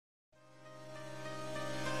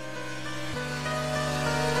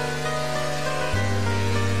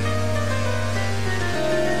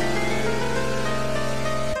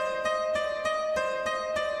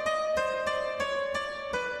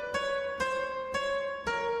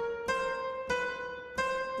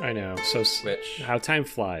I know. Which how time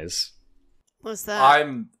flies. What's that?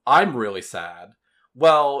 I'm really sad.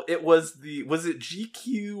 Well, was it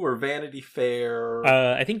GQ or Vanity Fair?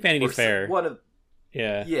 I think Vanity Fair. One of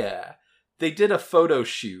Yeah. Yeah. They did a photo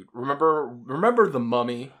shoot. Remember The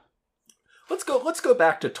Mummy? Let's go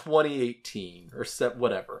back to 2018 or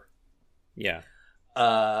whatever. Yeah.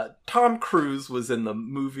 Tom Cruise was in the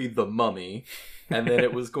movie The Mummy, and then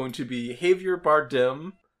it was going to be Javier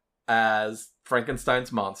Bardem as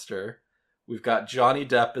Frankenstein's monster. We've got Johnny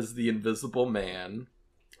Depp as the Invisible Man,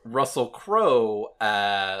 Russell Crowe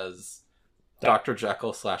as Dr.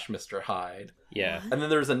 Jekyll / Mr. Hyde. Yeah. And then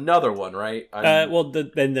there's another one, right?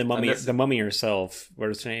 The mummy herself, what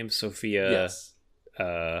was her name? Sophia. Yes.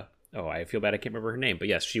 I feel bad I can't remember her name, but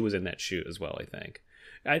yes, she was in that shoot as well, I think.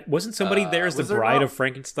 Wasn't somebody there as the bride of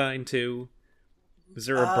Frankenstein too? Was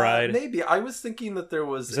there a bride? Maybe. I was thinking that there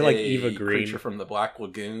was like Eva Green? Creature from the Black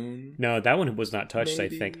Lagoon. No, that one was not touched,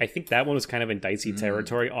 Maybe. I think. I think that one was kind of in dicey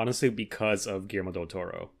territory, honestly, because of Guillermo del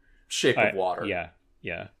Toro. Shape of Water. Yeah.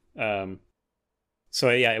 So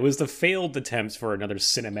yeah, it was the failed attempts for another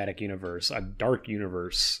cinematic universe, a dark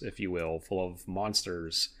universe, if you will, full of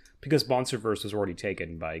monsters, because Monsterverse was already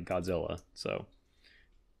taken by Godzilla, so...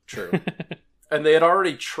 True. And they had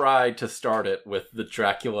already tried to start it with the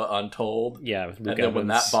Dracula Untold. Yeah, with Luke and then Evans. when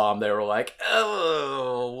that bombed, they were like,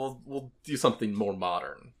 "Oh, we'll do something more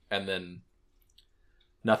modern." And then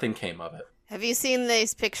nothing came of it. Have you seen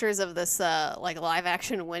these pictures of this live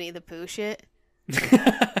action Winnie the Pooh shit?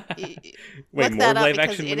 Wait, more live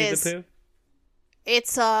action Winnie the Pooh?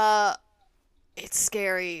 It's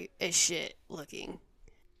scary as shit looking.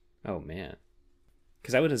 Oh man.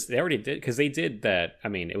 Because they already did. Because they did that. I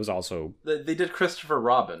mean, it was also They did Christopher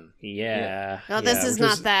Robin. Yeah. No, this is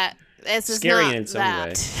not that. This is scary not in its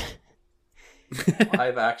that. own way.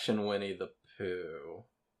 Live action Winnie the Pooh.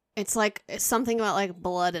 It's something about like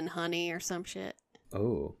blood and honey or some shit.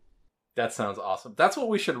 Oh. That sounds awesome. That's what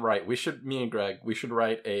we should write. Me and Greg, we should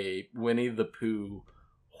write a Winnie the Pooh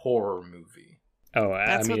horror movie. Oh,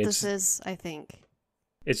 That's what this is, I think.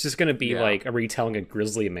 It's just going to be like a retelling of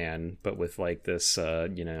Grizzly Man, but with like this,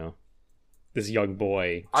 this young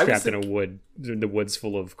boy trapped in the woods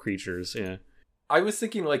full of creatures. Yeah. I was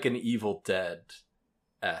thinking like an Evil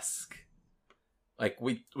Dead-esque. Like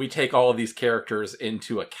we take all of these characters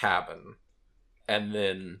into a cabin, and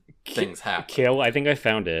then things happen. Kale, I think I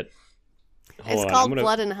found it. It's called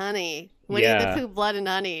Blood and Honey. Winnie the Pooh, Blood and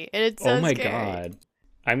Honey, and it's so oh my scary. God!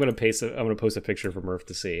 I'm gonna post a picture for Murph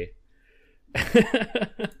to see.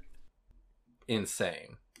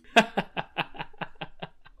 Insane.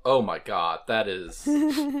 Oh my God, that is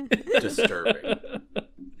disturbing.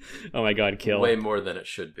 Oh my God, Kill. Way more than it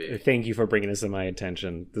should be. Thank you for bringing this to my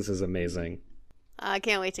attention. This is amazing. I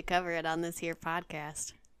can't wait to cover it on this here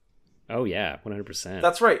podcast. Oh yeah, 100%.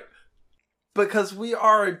 That's right. Because we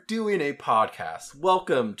are doing a podcast.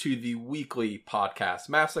 Welcome to the weekly podcast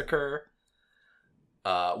Massacre.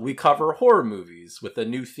 We cover horror movies with a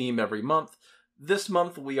new theme every month. This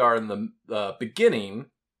month we are in the beginning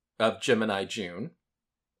of Gemini June.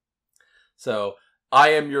 So I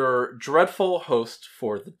am your dreadful host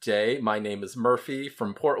for the day. My name is Murphy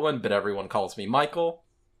from Portland, but everyone calls me Michael.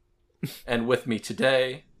 And with me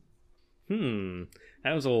today... That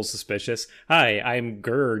was a little suspicious. Hi, I'm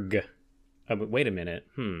Gerg. Wait a minute.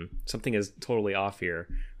 Something is totally off here.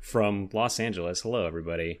 From Los Angeles. Hello,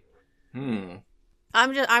 everybody.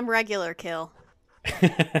 I'm regular Kill.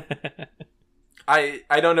 I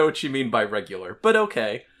don't know what you mean by regular, but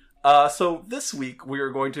okay. So this week we are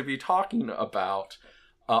going to be talking about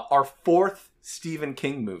our fourth Stephen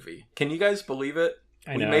King movie. Can you guys believe it?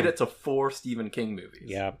 I we know. made it to 4 Stephen King movies.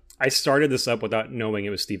 Yeah. I started this up without knowing it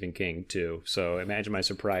was Stephen King, too. So imagine my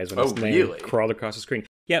surprise when his name really? crawled across the screen.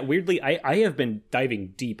 Yeah, weirdly, I have been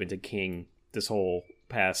diving deep into King this whole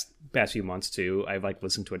past few months, too. I've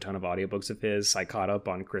listened to a ton of audiobooks of his. I caught up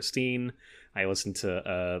on Christine. I listened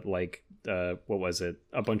to, what was it?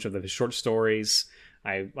 A bunch of his short stories.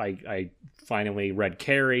 I finally read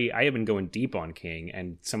Carrie. I have been going deep on King,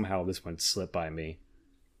 and somehow this one slipped by me.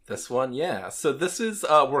 This one, yeah. So this is,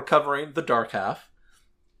 we're covering The Dark Half,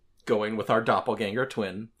 going with our doppelganger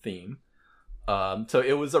twin theme. So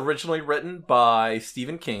it was originally written by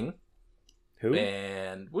Stephen King. Who?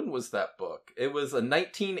 And when was that book? It was a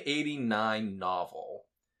 1989 novel.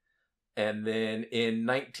 And then in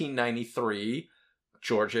 1993,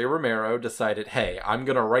 George A. Romero decided, hey, I'm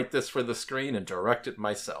going to write this for the screen and direct it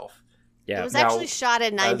myself. Yeah. It was actually shot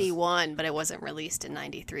in 91, but it wasn't released in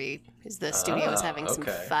 93 because the studio was having some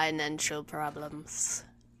financial problems.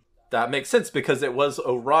 That makes sense because it was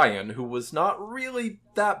Orion, who was not really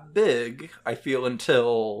that big, I feel,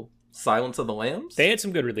 until Silence of the Lambs? They had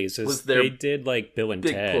some good releases. They did like Bill and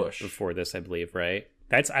Ted before this, I believe, right?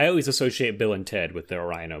 I always associate Bill and Ted with the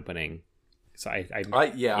Orion opening. So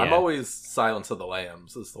I'm always Silence of the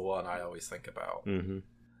Lambs is the one I always think about. Mm-hmm.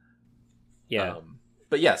 Yeah.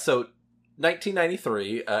 But yeah, so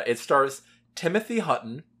 1993, it stars Timothy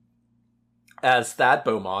Hutton as Thad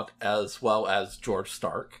Beaumont, as well as George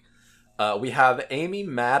Stark. We have Amy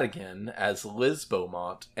Madigan as Liz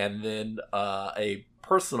Beaumont, and then a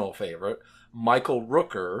personal favorite, Michael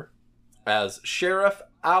Rooker as Sheriff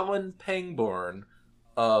Alan Pangborn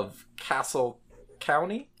of Castle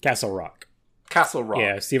Rock.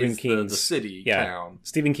 Yeah, Stephen King's the city town.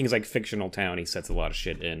 Stephen King's like fictional town. He sets a lot of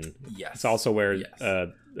shit in. Yes, it's also where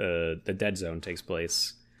the Dead Zone takes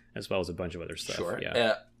place, as well as a bunch of other stuff. Sure.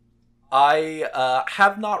 Yeah. I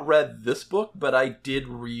have not read this book, but I did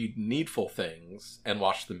read Needful Things and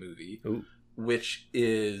watch the movie, which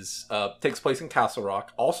is takes place in Castle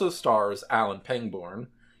Rock. Also stars Alan Pangborn.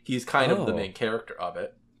 He's kind of the main character of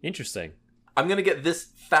it. Interesting. I'm going to get this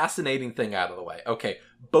fascinating thing out of the way. Okay,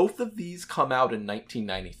 both of these come out in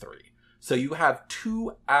 1993. So you have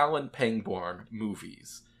two Alan Pangborn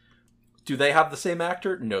movies. Do they have the same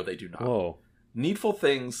actor? No, they do not. Whoa. Needful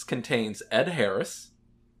Things contains Ed Harris,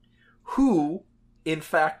 who, in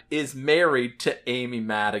fact, is married to Amy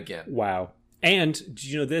Madigan. Wow. And did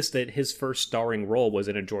you know that his first starring role was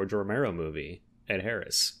in a George Romero movie, Ed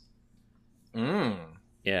Harris?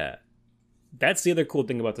 Yeah. That's the other cool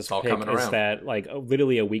thing about this pick is that, like,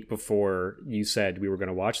 literally a week before you said we were going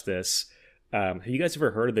to watch this, have you guys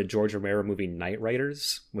ever heard of the George Romero movie Night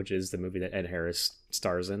Riders, which is the movie that Ed Harris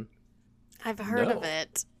stars in? I've heard of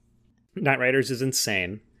it. Night Riders is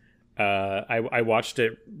insane. I watched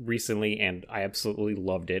it recently and I absolutely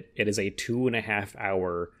loved it. It is a 2.5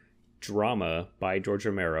 hour drama by George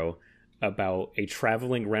Romero about a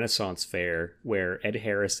traveling Renaissance fair where Ed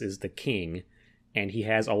Harris is the king. And he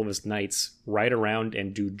has all of his knights ride around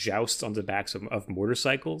and do jousts on the backs of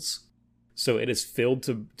motorcycles. So it is filled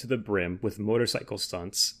to the brim with motorcycle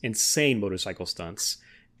stunts, insane motorcycle stunts,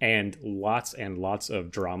 and lots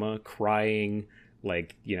of drama, crying,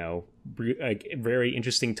 like, like very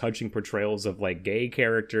interesting, touching portrayals of like gay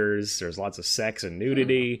characters. There's lots of sex and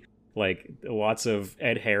nudity, like lots of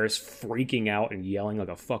Ed Harris freaking out and yelling like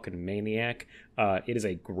a fucking maniac. It is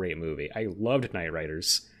a great movie. I loved Night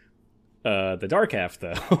Riders. The dark half,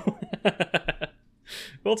 though.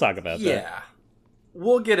 We'll talk about that. Yeah.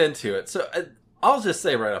 We'll get into it. So I'll just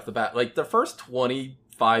say right off the bat, like the first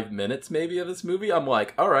 25 minutes maybe of this movie, I'm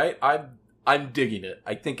like, all right, I'm digging it.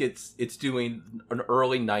 I think it's doing an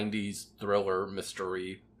early 90s thriller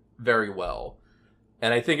mystery very well.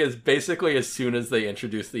 And I think it's basically as soon as they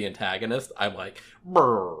introduce the antagonist, I'm like,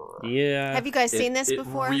 brrr. Yeah. Have you guys seen this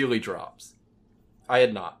before? It really drops. I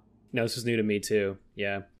had not. No, this is new to me too.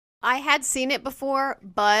 Yeah. I had seen it before,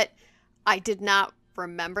 but I did not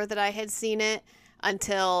remember that I had seen it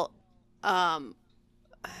until,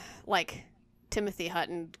 like, Timothy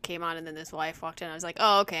Hutton came on and then his wife walked in. I was like,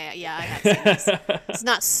 oh, okay, yeah, I have seen this. It's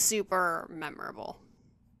not super memorable.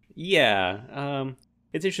 Yeah.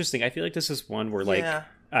 It's interesting. I feel like this is one where, like,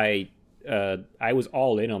 I was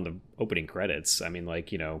all in on the opening credits. I mean,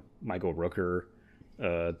 like, Michael Rooker,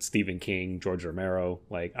 Stephen King, George Romero.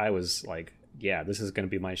 Like, I was like, yeah, this is going to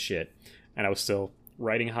be my shit. And I was still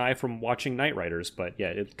riding high from watching Night Riders, but yeah,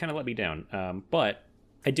 it kind of let me down. But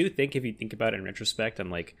I do think if you think about it in retrospect,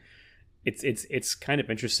 I'm like, it's kind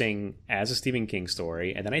of interesting as a Stephen King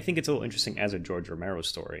story, and then I think it's a little interesting as a George Romero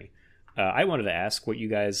story. I wanted to ask what you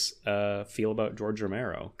guys feel about George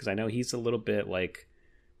Romero, because I know he's a little bit like,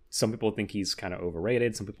 some people think he's kind of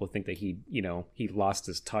overrated. Some people think that he lost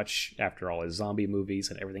his touch after all his zombie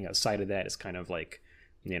movies, and everything outside of that is kind of like,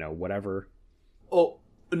 whatever. Oh,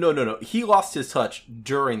 no. He lost his touch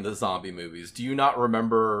during the zombie movies. Do you not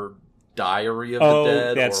remember Diary of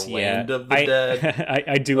the Dead or Land of the Dead?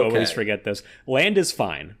 I do always forget this. Land is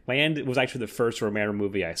fine. Land was actually the first Romero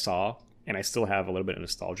movie I saw, and I still have a little bit of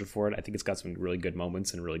nostalgia for it. I think it's got some really good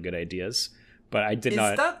moments and really good ideas. But I did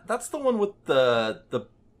not... That's the one with the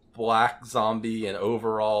black zombie and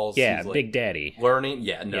overalls? Yeah, Big Daddy. Learning?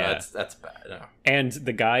 Yeah, no, yeah. That's bad. No. And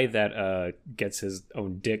the guy that gets his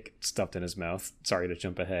own dick stuffed in his mouth, sorry to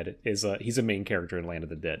jump ahead, he's a main character in Land of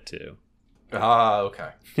the Dead, too. Ah, okay.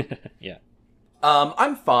 Yeah.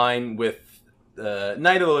 I'm fine with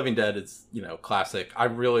Night of the Living Dead. It's, classic. I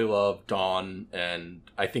really love Dawn, and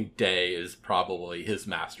I think Day is probably his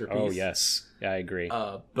masterpiece. Oh, yes. Yeah, I agree.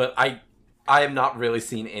 But I have not really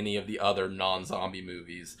seen any of the other non-zombie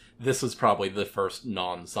movies. This was probably the first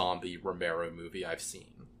non-zombie Romero movie I've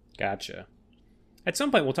seen. Gotcha. At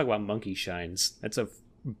some point, we'll talk about Monkey Shines. That's a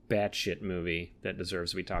batshit movie that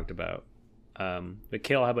deserves to be talked about. But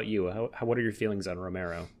Kale, how about you? What are your feelings on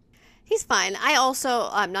Romero? He's fine. I also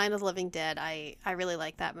Night of the Living Dead. I really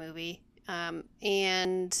like that movie.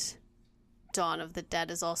 And Dawn of the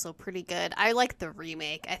Dead is also pretty good. I like the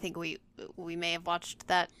remake. I think we may have watched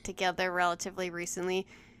that together relatively recently.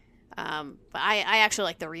 But I actually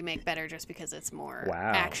like the remake better just because it's more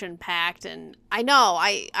action packed. And I know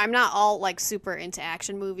I'm not all like super into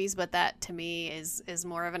action movies, but that to me is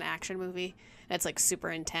more of an action movie. It's like super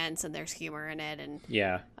intense and there's humor in it.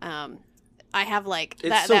 And I have like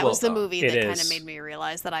that was the movie that kind of made me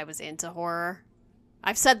realize that I was into horror.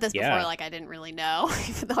 I've said this before, like I didn't really know,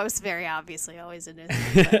 even though I was very obviously always into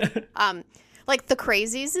it. But, like The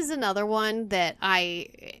Crazies is another one that I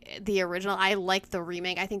like the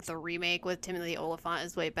remake. I think the remake with Timothy Olyphant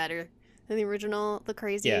is way better than the original The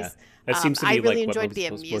Crazies. Yeah, that seems to be I really like enjoyed the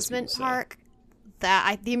amusement park.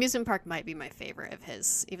 The amusement park might be my favorite of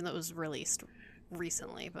his, even though it was released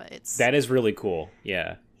recently. But that is really cool.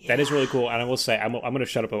 Yeah. That is really cool, and I will say, I'm going to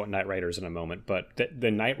shut up about Night Riders in a moment, but the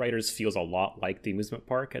Night Riders feels a lot like the amusement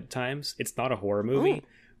park at times. It's not a horror movie,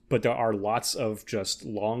 but there are lots of just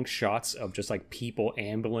long shots of just like people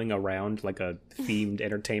ambling around like a themed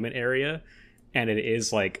entertainment area, and it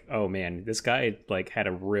is like, oh man, this guy like had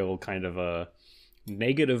a real kind of a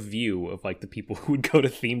negative view of like the people who would go to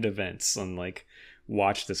themed events and like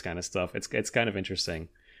watch this kind of stuff. It's kind of interesting.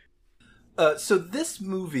 So this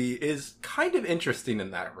movie is kind of interesting in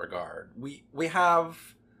that regard. We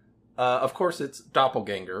have, of course, it's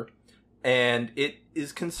Doppelganger, and it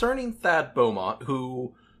is concerning Thad Beaumont,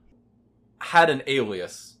 who had an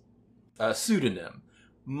alias, a pseudonym,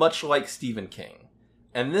 much like Stephen King.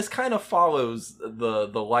 And this kind of follows the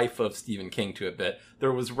life of Stephen King to a bit.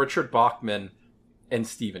 There was Richard Bachman and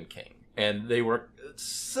Stephen King, and they were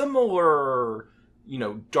similar,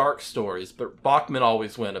 dark stories, but Bachman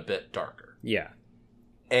always went a bit darker. Yeah.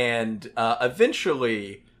 And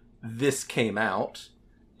eventually this came out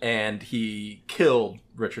and he killed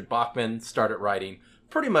Richard Bachman, started writing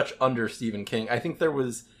pretty much under Stephen King. I think there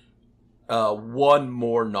was one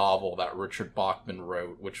more novel that Richard Bachman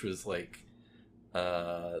wrote, which was like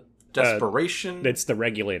Desperation. It's The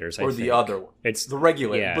Regulators, I think. Or the other one. It's The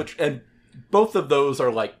Regulators. Yeah. And both of those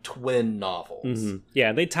are like twin novels. Mm-hmm.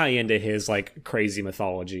 Yeah, they tie into his like crazy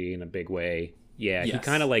mythology in a big way. Yeah, yes. He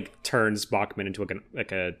kind of like turns Bachman into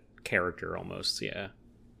a character almost. Yeah.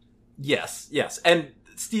 Yes. And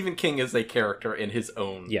Stephen King is a character in his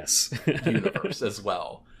own universe as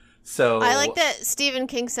well. So I like that Stephen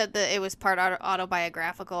King said that it was part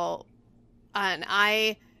autobiographical, and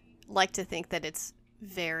I like to think that it's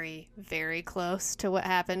very, very close to what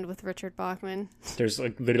happened with Richard Bachman. There's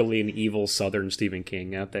like literally an evil Southern Stephen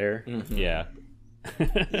King out there. Mm-hmm. Yeah.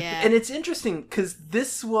 And it's interesting because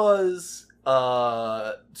this was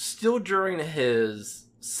still during his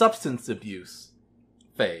substance abuse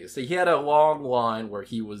phase. So he had a long line where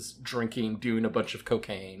he was drinking, doing a bunch of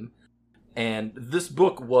cocaine, and this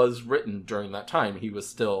book was written during that time. He was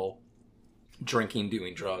still drinking,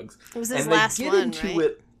 doing drugs. It was his last one, right? And they get into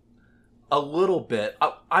it a little bit.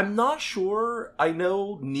 I'm not sure. I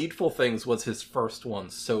know Needful Things was his first one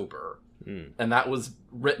sober. And that was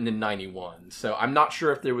written in 91. So I'm not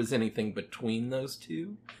sure if there was anything between those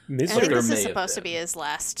two. I think this is supposed to be his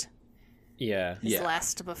last. Yeah. His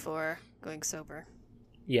last before going sober.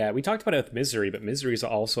 Yeah, we talked about it with Misery, but Misery is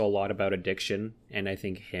also a lot about addiction, and I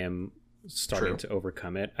think him starting to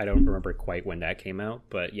overcome it. I don't remember quite when that came out,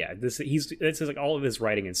 but yeah, this is like all of his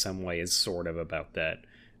writing in some way is sort of about that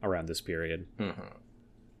around this period. Mm-hmm.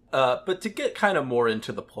 But to get kind of more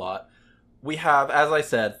into the plot, we have, as I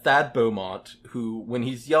said, Thad Beaumont, who, when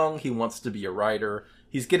he's young, he wants to be a writer.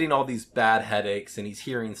 He's getting all these bad headaches, and he's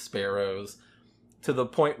hearing sparrows, to the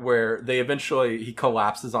point where he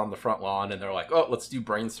collapses on the front lawn, and they're like, oh, let's do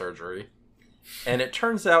brain surgery. And it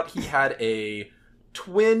turns out he had a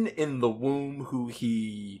twin in the womb who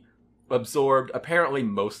he absorbed. Apparently,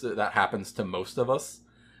 that happens to most of us.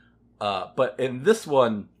 But in this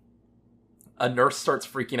one, a nurse starts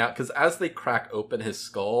freaking out, because as they crack open his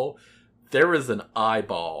skull, there is an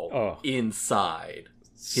eyeball inside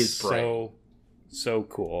his brain. So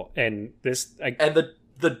cool. And this... And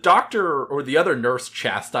the doctor or the other nurse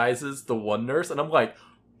chastises the one nurse, and I'm like,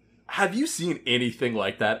 have you seen anything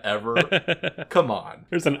like that ever? Come on.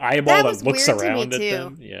 There's an eyeball that looks around at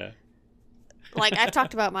them. Yeah. Like, I've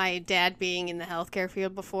talked about my dad being in the healthcare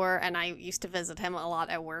field before, and I used to visit him a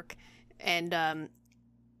lot at work. And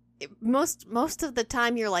most of the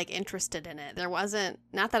time you're like interested in it. There wasn't,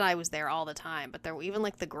 not that I was there all the time, but there even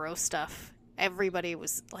like the gross stuff, everybody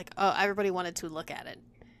was like, everybody wanted to look at it.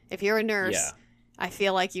 If you're a nurse, I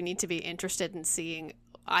feel like you need to be interested in seeing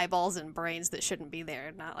eyeballs and brains that shouldn't be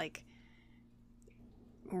there, not like.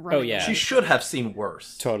 Oh yeah, she should have seen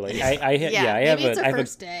worse. Totally. Maybe it's her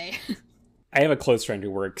first day. I have a close friend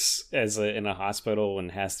who works in a hospital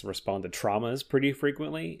and has to respond to traumas pretty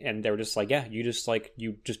frequently, and they were just like, yeah, you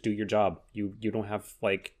just do your job. You don't have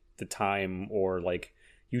like the time, or like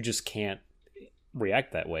you just can't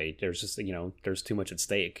react that way. There's just there's too much at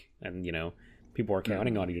stake, and people are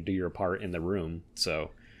counting on you to do your part in the room,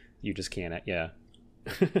 so you just can't. Yeah.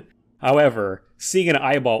 However, seeing an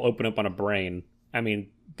eyeball open up on a brain, I mean,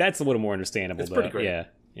 that's a little more understandable. It's pretty great.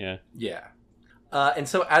 Yeah. And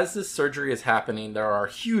so as this surgery is happening, there are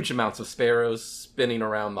huge amounts of sparrows spinning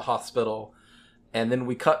around the hospital. And then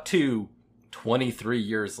we cut to 23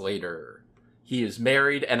 years later. He is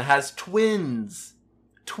married and has twins.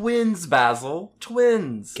 Twins, Basil.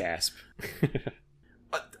 Twins. Gasp.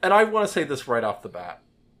 And I want to say this right off the bat.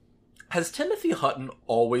 Has Timothy Hutton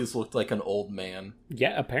always looked like an old man?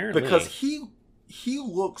 Yeah, apparently. Because he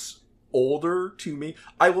looks older to me.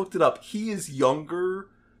 I looked it up. He is younger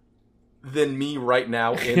than me right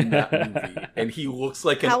now in that movie. And he looks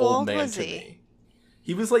like an old man to me.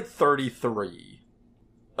 He was like 33.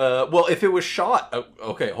 Well, if it was shot...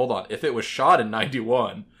 okay, hold on. If it was shot in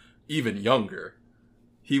 91, even younger,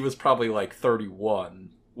 he was probably like 31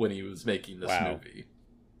 when he was making this movie.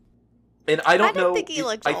 And I don't know... I don't think he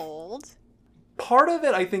looked old. Part of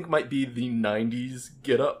it, I think, might be the 90s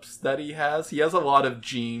get-ups that he has. He has a lot of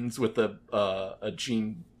jeans with a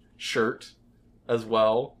jean shirt as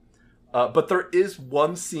well. But there is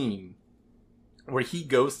one scene where he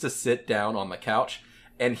goes to sit down on the couch,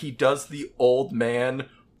 and he does the old man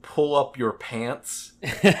pull up your pants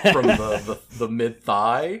from the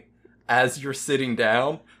mid-thigh as you're sitting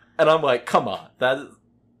down. And I'm like, come on,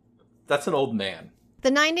 that's an old man. The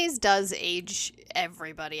 90s does age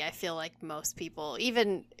everybody. I feel like most people,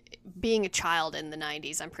 even being a child in the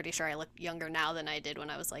 90s, I'm pretty sure I look younger now than I did when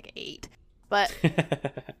I was like 8. But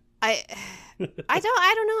I don't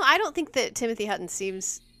know. I don't think that Timothy Hutton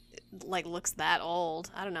seems like looks that old.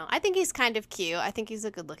 I don't know. I think he's kind of cute. I think he's a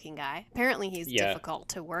good-looking guy. Apparently he's difficult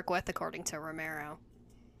to work with, according to Romero.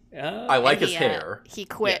 I like his hair. He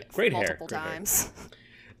quit multiple great times. Hair.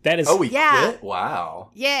 That is, quit? Wow.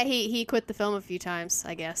 Yeah, he quit the film a few times,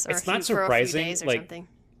 I guess. Or it's not surprising. For a few days or like something.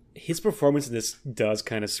 His performance in this does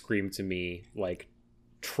kind of scream to me like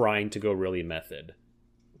trying to go really method.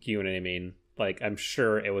 You know what I mean? Like, I'm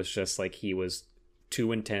sure it was just like he was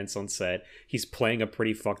too intense on set. He's playing a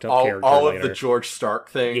pretty fucked up character. All later. of the George Stark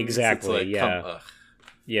things. Exactly. Like,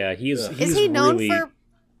 yeah. He's is he known really for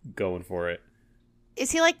going for it?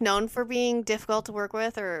 Is he like known for being difficult to work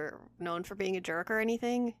with, or known for being a jerk or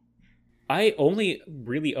anything? I only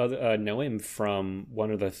really know him from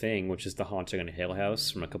One Other Thing, which is The Haunting on Hill House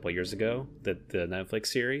from a couple of years ago, the Netflix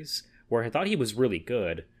series, where I thought he was really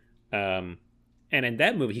good. And in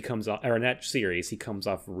that movie, in that series, he comes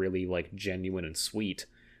off really like genuine and sweet.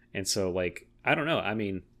 And so, like, I don't know. I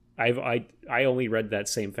mean, I only read that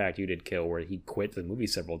same fact you did, Kill, where he quit the movie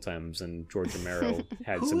several times, and George Romero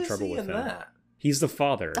had some trouble with him. That? He's the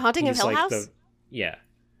father. The Haunting of Hill House? Yeah.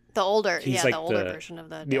 The older, He's the older version of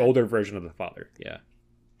the older version of the father. Yeah.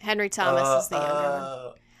 Henry Thomas is the younger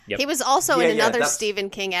one. Yep. He was also in another Stephen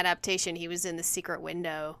King adaptation. He was in The Secret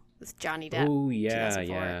Window with Johnny Depp. Oh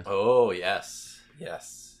yeah. Oh yes.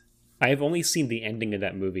 I have only seen the ending of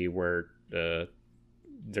that movie where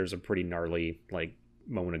there's a pretty gnarly like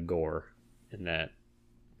moment of gore in that.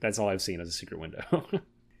 That's all I've seen as A Secret Window.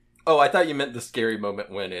 Oh, I thought you meant the scary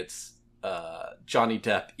moment when it's Johnny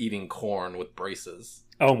Depp eating corn with braces.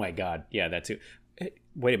 Oh my god, yeah, that too.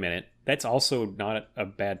 Wait a minute, that's also not a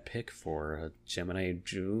bad pick for a Gemini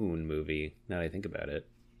June movie, now that I think about it.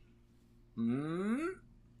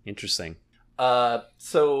 Interesting.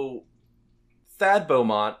 So Thad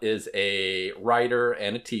Beaumont is a writer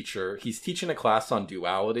and a teacher. He's teaching a class on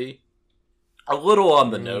duality. A little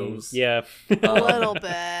on the nose. Yeah. A little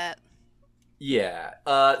bit. Yeah.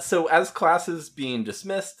 So as class is being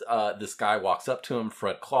dismissed, this guy walks up to him,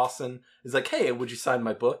 Fred Clausen, is like, hey, would you sign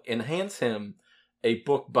my book? And hands him a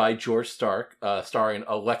book by George Stark, starring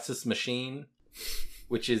Alexis Machine,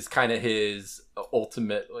 which is kind of his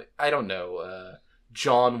ultimate, like, I don't know,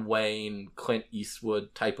 John Wayne, Clint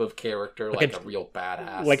Eastwood type of character, like a real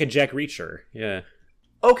badass. Like a Jack Reacher, yeah.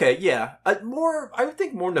 Okay, yeah. I would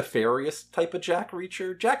think more nefarious type of Jack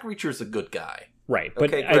Reacher. Jack Reacher's a good guy. Right,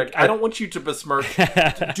 but okay, Greg, I don't want you to besmirch.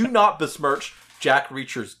 Do not besmirch Jack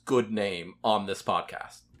Reacher's good name on this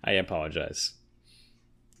podcast. I apologize.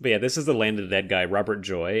 But yeah, this is the Land of the Dead guy, Robert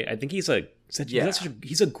Joy. I think he's a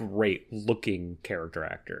great looking character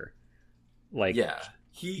actor. Like, yeah,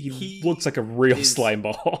 he looks like a real slime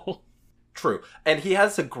ball. True. And he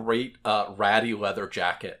has a great ratty leather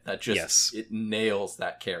jacket that just Yes. it nails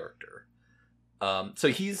that character. So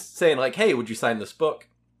he's saying like, hey, would you sign this book?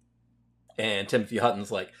 And Timothy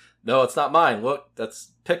Hutton's like, no, it's not mine. Look,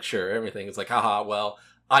 that's picture, everything. It's like, haha, well,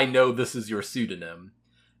 I know this is your pseudonym.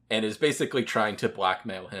 And is basically trying to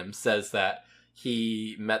blackmail him. Says that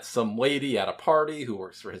he met some lady at a party who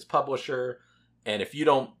works for his publisher. And if you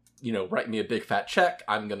don't, write me a big fat check,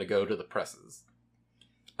 I'm going to go to the presses.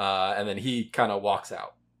 And then he kind of walks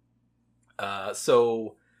out.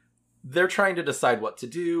 So they're trying to decide what to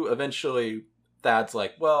do. Eventually, Thad's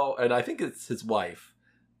like, well, and I think it's his wife,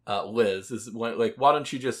 Liz, is like, why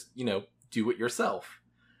don't you just, do it yourself?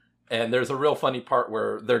 And there's a real funny part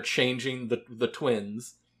where they're changing the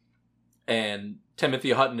twins, and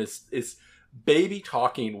Timothy Hutton is baby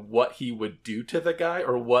talking what he would do to the guy,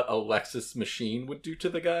 or what Alexis Machine would do to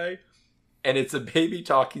the guy. And it's a baby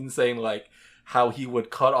talking saying, like, how he would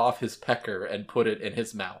cut off his pecker and put it in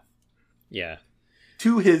his mouth. Yeah.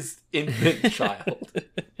 To his infant child.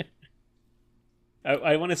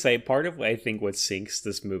 I want to say part of, I think, what sinks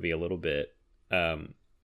this movie a little bit,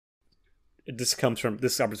 this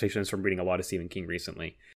conversation is from reading a lot of Stephen King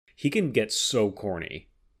recently. He can get so corny.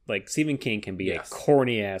 Like, Stephen King can be a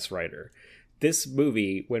corny-ass writer. This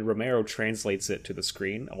movie, when Romero translates it to the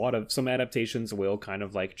screen, some adaptations will kind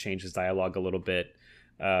of like change his dialogue a little bit,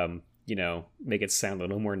 make it sound a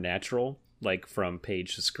little more natural, like from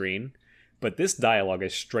page to screen. But this dialogue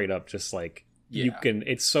is straight up just like,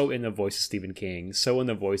 it's so in the voice of Stephen King, so in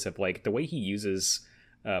the voice of like the way he uses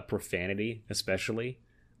profanity, especially,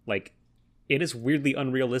 like it is weirdly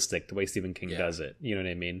unrealistic the way Stephen King does it. You know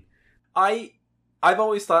what I mean? I've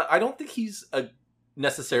always thought, I don't think he's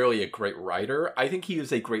necessarily a great writer. I think he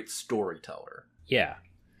is a great storyteller. Yeah,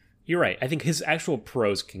 you're right. I think his actual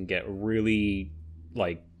prose can get really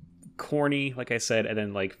like corny, like I said, and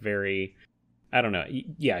then like very, I don't know.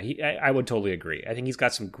 Yeah, I would totally agree. I think he's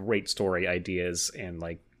got some great story ideas and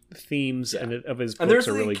like themes of his books are really good. And there's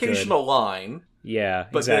the occasional line. Yeah,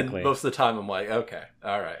 but exactly. Then most of the time I'm like, okay,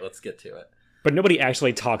 all right, let's get to it. But nobody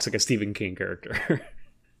actually talks like a Stephen King character.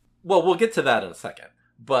 Well, we'll get to that in a second.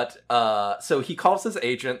 But, so he calls his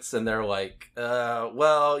agents, and they're like,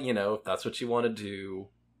 well, if that's what you want to do.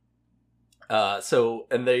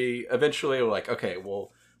 And they eventually are like, okay,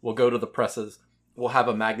 we'll go to the presses. We'll have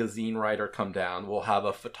a magazine writer come down. We'll have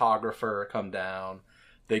a photographer come down.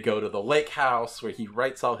 They go to the lake house where he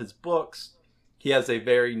writes all his books. He has a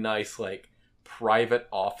very nice, like, private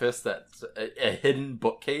office that's a hidden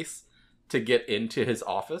bookcase to get into his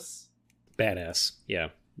office. Badass. Yeah.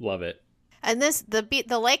 Love it. And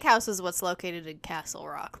the lake house is what's located in Castle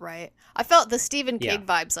Rock, right? I felt the Stephen King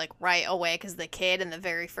vibes like right away because the kid in the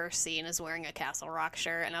very first scene is wearing a Castle Rock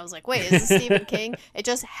shirt, and I was like, "Wait, is this Stephen King?" It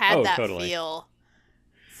just had feel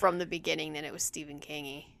from the beginning that it was Stephen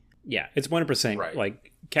King-y. Yeah, it's 100% right.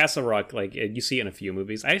 Like Castle Rock. Like you see it in a few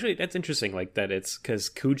movies. Actually, that's interesting. Like that, it's because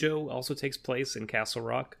Cujo also takes place in Castle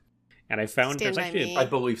Rock, and I found Stand by Me. I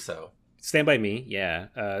believe so. Stand by Me, yeah.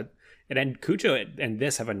 And then Cujo and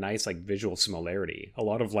this have a nice like visual similarity. A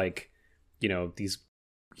lot of like, these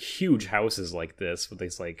huge houses like this with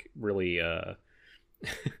these like really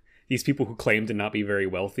these people who claim to not be very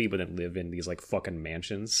wealthy but then live in these like fucking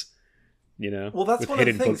mansions. Well, that's one of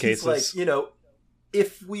the things. He's like,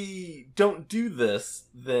 if we don't do this,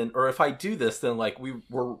 then, or if I do this, then like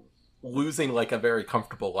we're losing like a very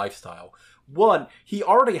comfortable lifestyle. One, he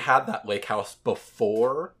already had that lake house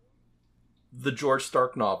before the George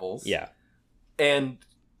Stark novels. Yeah. And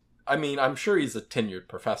I mean, I'm sure he's a tenured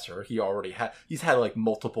professor. He's had like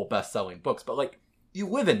multiple best-selling books, but like you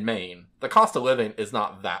live in Maine. The cost of living is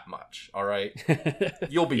not that much, all right?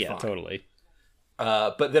 You'll be fine. Totally.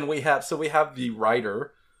 But then we have the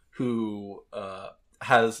writer who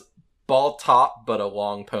has bald top but a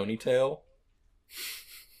long ponytail.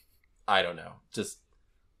 I don't know. Just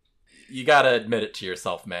you got to admit it to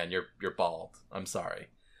yourself, man. You're bald. I'm sorry.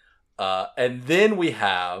 And then we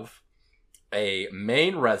have a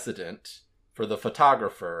main resident for the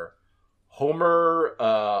photographer, Homer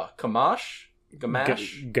Gamache?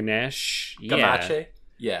 Ganesh? Gamache?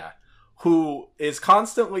 Yeah. Who is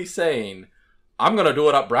constantly saying, I'm going to do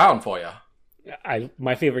it up brown for you.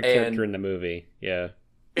 My favorite character in the movie. Yeah.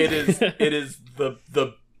 It is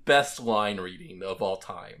the best line reading of all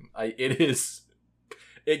time.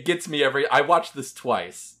 It gets me I watched this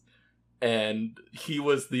twice. And he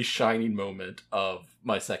was the shining moment of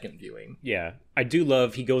my second viewing. Yeah. I do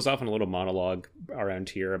love, he goes off on a little monologue around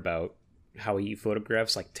here about how he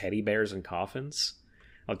photographs like teddy bears and coffins.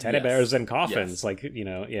 Oh, teddy bears and coffins. Yes. Like,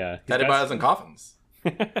 yeah. Teddy bears and coffins.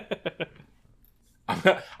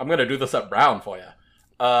 I'm going to do this up brown for you.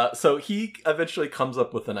 So he eventually comes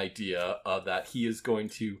up with an idea that he is going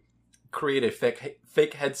to create a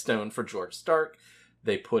fake headstone for George Stark.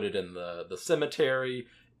 They put it in the cemetery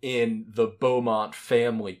in the Beaumont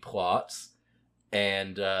family plots,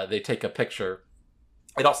 and they take a picture.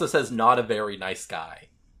 It also says "not a very nice guy"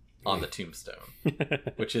 on the tombstone,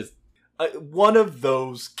 which is one of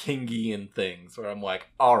those Kingian things where I'm like,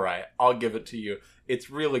 all right, I'll give it to you. It's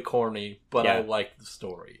really corny, but I like the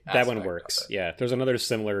story. That one works. Yeah, there's another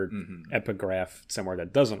similar epigraph somewhere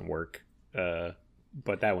that doesn't work,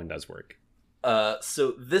 but that one does work.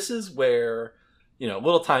 So this is where, a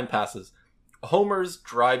little time passes. Homer's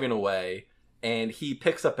driving away, and he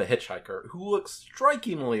picks up a hitchhiker who looks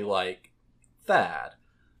strikingly like Thad.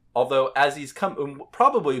 Although, as he's come,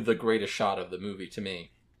 probably the greatest shot of the movie to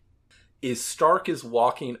me is Stark is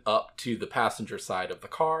walking up to the passenger side of the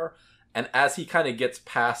car, and as he kind of gets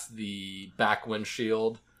past the back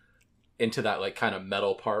windshield into that like kind of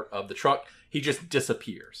metal part of the truck, he just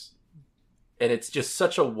disappears. And it's just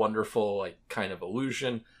such a wonderful like kind of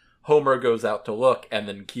illusion. Homer goes out to look, and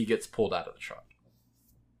then he gets pulled out of the truck.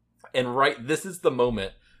 And this is the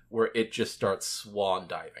moment where it just starts swan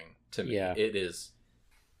diving to me. Yeah. It is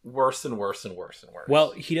worse and worse and worse and worse.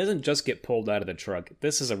 Well, he doesn't just get pulled out of the truck.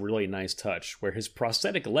 This is a really nice touch where his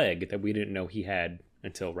prosthetic leg that we didn't know he had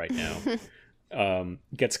until right now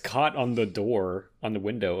gets caught on the door, on the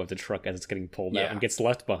window of the truck as it's getting pulled out and gets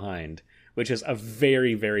left behind, which is a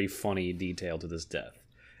very, very funny detail to this death.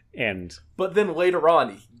 But then later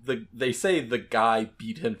on, they say the guy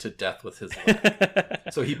beat him to death with his leg.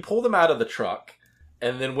 So he pulled him out of the truck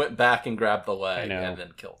and then went back and grabbed the leg and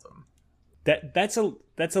then killed him. That's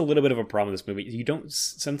a little bit of a problem with this movie. You don't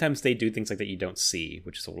sometimes they do things like that you don't see,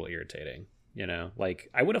 which is a little irritating. Like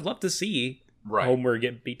I would have loved to see Homer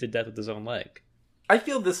get beat to death with his own leg. I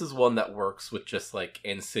feel this is one that works with just like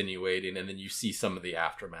insinuating, and then you see some of the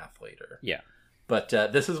aftermath later. Yeah. But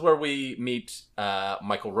this is where we meet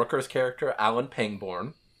Michael Rooker's character, Alan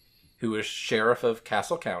Pangborn, who is sheriff of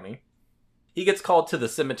Castle County. He gets called to the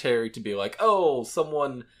cemetery to be like, oh,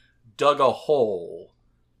 someone dug a hole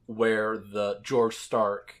where the George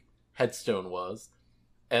Stark headstone was.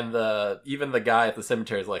 And even the guy at the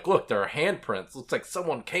cemetery is like, look, there are handprints. Looks like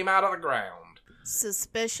someone came out of the ground.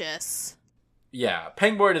 Suspicious. Yeah,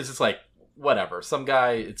 Pangborn is just like, whatever. Some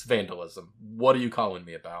guy, it's vandalism. What are you calling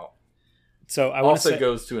me about? So I also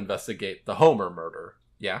goes to investigate the Homer murder.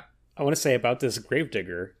 Yeah. I want to say about this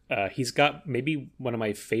gravedigger, he's got maybe one of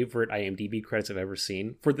my favorite IMDb credits I've ever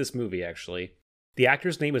seen for this movie, actually. The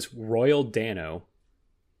actor's name is Royal Dano.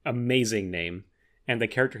 Amazing name. And the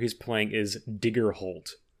character he's playing is Digger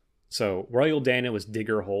Holt. So Royal Dano is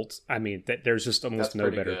Digger Holt. I mean, there's just almost no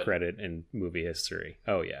better credit in movie history.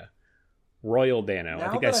 Oh, yeah. Royal Dano. I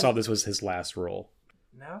think I saw this was his last role.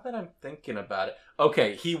 Now that I'm thinking about it.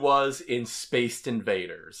 Okay, he was in Spaced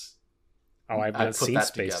Invaders. Oh, I've not seen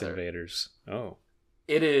Spaced Invaders. Oh.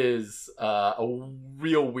 It is a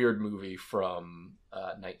real weird movie from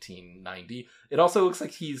 1990. It also looks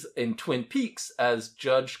like he's in Twin Peaks as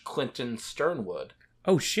Judge Clinton Sternwood.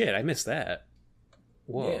 Oh, shit, I missed that.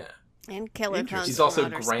 Whoa. Yeah. And Killer Clowns He's also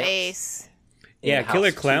from Outer Space. Yeah,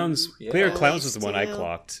 Killer Clowns. Killer Clowns was the one I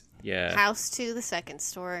clocked. Yeah. House 2, the second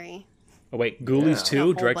story. Oh, wait, Ghoulies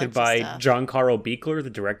 2, directed by John Carl Buechler, the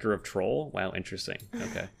director of Troll? Wow, interesting.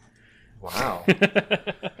 Okay. Wow.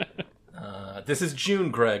 This is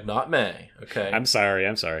June, Greg, not May. Okay. I'm sorry.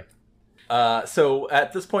 So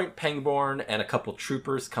at this point, Pangborn and a couple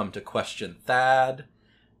troopers come to question Thad.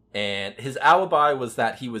 And his alibi was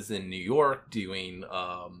that he was in New York doing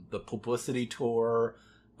the publicity tour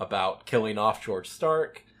about killing off George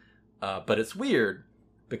Stark. But it's weird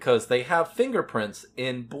because they have fingerprints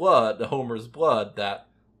in blood, Homer's blood, that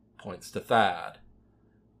points to Thad.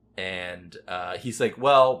 And he's like,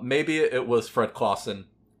 well, maybe it was Fred Clausen.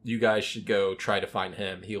 You guys should go try to find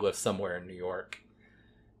him. He lives somewhere in New York.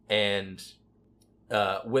 And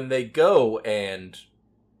when they go and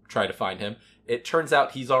try to find him, it turns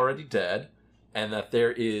out he's already dead, and that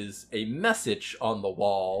there is a message on the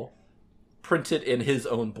wall printed in his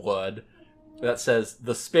own blood that says,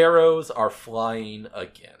 "The sparrows are flying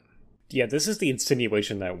again." Yeah, this is the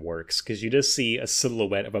insinuation that works, because you just see a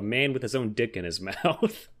silhouette of a man with his own dick in his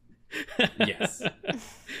mouth. Yes.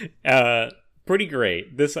 Pretty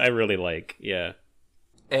great. This I really like, yeah.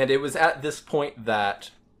 And it was at this point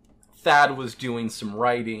that Thad was doing some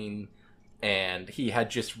writing, and he had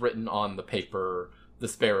just written on the paper, "The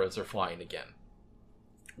sparrows are flying again."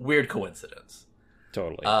 Weird coincidence.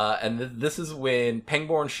 Totally. And this is when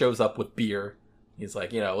Pangborn shows up with beer. He's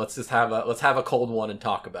like, let's have a cold one and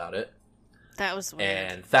talk about it. That was weird.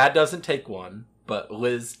 And Thad doesn't take one, but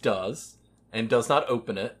Liz does. and does not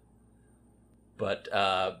open it. But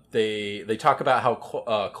they talk about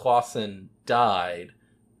how Clausen died,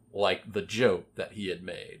 like the joke that he had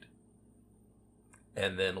made.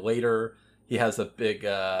 And then later, he has a big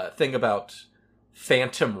thing about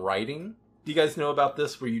phantom writing. Do you guys know about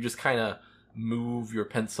this? Where you just kind of move your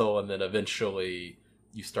pencil and then eventually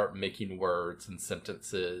you start making words and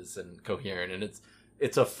sentences and coherent. And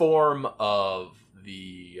it's a form of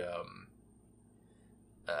the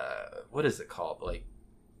what is it called? Like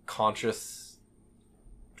conscious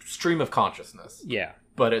stream of consciousness. Yeah.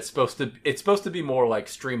 But it's supposed to be more like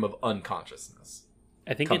stream of unconsciousness.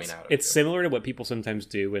 I think it's similar to what people sometimes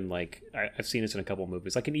do in, like, I've seen this in a couple of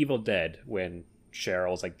movies, like in Evil Dead, when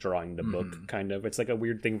Cheryl's like drawing the book, kind of. It's like a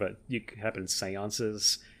weird thing, but you happen in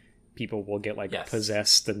seances. People will get like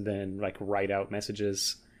possessed and then like write out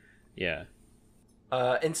messages. Yeah.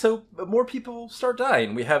 And so more people start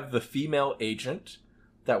dying. We have the female agent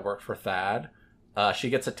that worked for Thad. She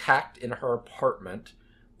gets attacked in her apartment.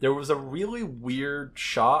 There was a really weird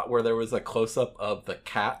shot where there was a close-up of the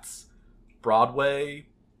Cats Broadway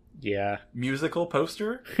musical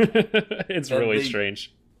poster. It's really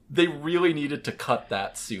strange. They really needed to cut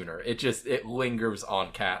that sooner. It lingers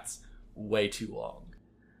on Cats way too long.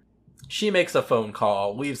 She makes a phone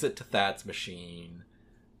call, leaves it to Thad's machine.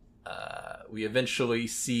 We eventually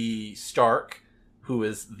see Stark, who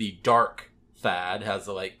is the dark Thad, has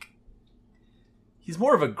he's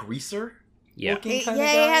more of a greaser. Yeah, he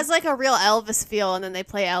has like a real Elvis feel, and then they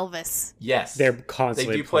play Elvis. Yes, they're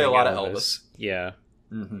constantly they do play a lot of Elvis. Yeah,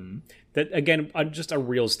 that again, just a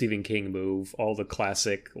real Stephen King move. All the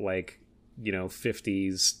classic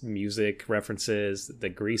 50s music references, the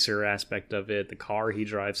greaser aspect of it, the car he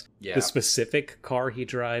drives, the specific car he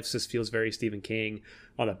drives just feels very Stephen King.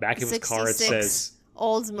 On the back of his car, it says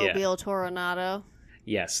Oldsmobile Toronado.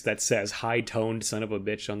 Yes, that says high-toned son of a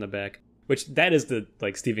bitch on the back. Which that is the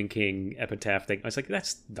Stephen King epitaph thing. I was like,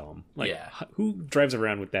 that's dumb. Who drives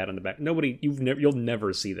around with that on the back? Nobody. You'll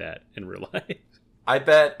never see that in real life. I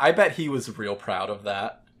bet he was real proud of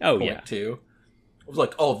that. Oh yeah, too. I was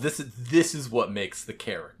like, oh, this is what makes the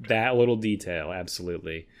character. That little detail,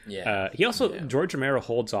 absolutely. Yeah. He also George Romero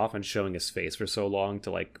holds off on showing his face for so long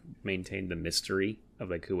to maintain the mystery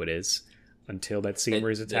of who it is. Until that scene where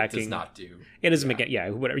he's attacking. It does not do. It doesn't make it. Yeah,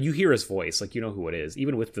 whatever. You hear his voice, you know who it is.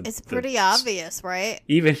 Even with it's pretty obvious, right?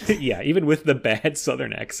 Even with the bad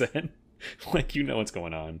Southern accent, you know what's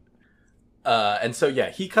going on. And so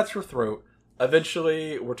he cuts her throat.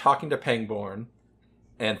 Eventually, we're talking to Pangborn,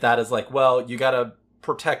 and Thad is like, "Well, you gotta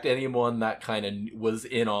protect anyone that kind of was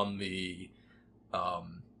in on the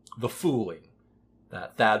fooling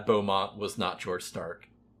that Thad Beaumont was not George Stark."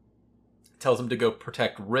 Tells him to go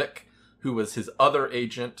protect Rick, who was his other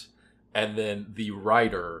agent, and then the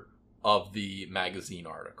writer of the magazine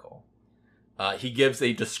article. He gives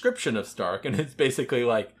a description of Stark, and it's basically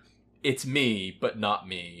it's me, but not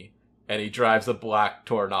me. And he drives a black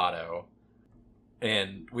Tornado.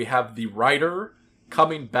 And we have the writer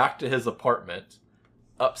coming back to his apartment,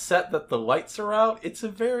 upset that the lights are out. It's a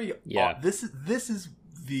very... This is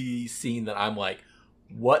the scene that I'm like,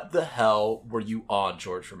 what the hell were you on,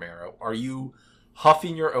 George Romero? Are you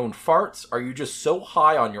huffing your own farts? Are you just so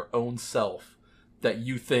high on your own self that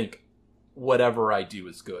you think whatever I do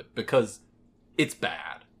is good? Because it's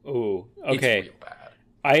bad. Ooh, okay. It's real bad.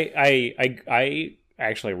 I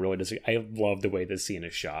actually really disagree. I love the way this scene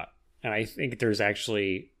is shot. And I think there's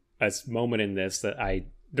actually a moment in this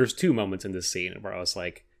there's two moments in this scene where I was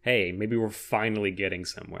like, hey, maybe we're finally getting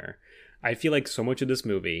somewhere. I feel like so much of this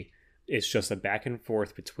movie is just a back and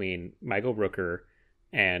forth between Michael Rooker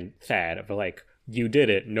and Thad of you did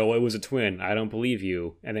it. No, it was a twin. I don't believe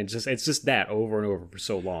you. And then it's just that over and over for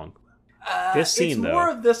so long. This scene, it's more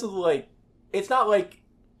of this it's not like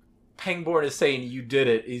Pangborn is saying you did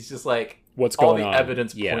it. He's just what's going on? All the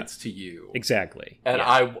evidence points to you. Exactly. And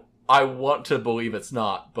I want to believe it's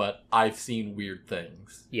not, but I've seen weird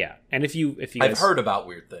things. Yeah. And if you guys, I've heard about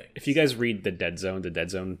weird things. If you guys read the Dead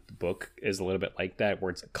Zone book is a little bit like that,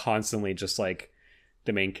 where it's constantly just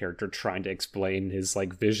the main character trying to explain his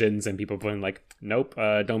visions, and people being nope,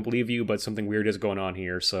 don't believe you, but something weird is going on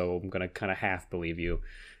here, so I'm gonna kind of half believe you,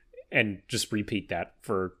 and just repeat that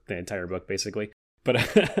for the entire book basically. But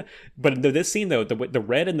this scene though, the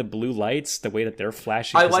red and the blue lights, the way that they're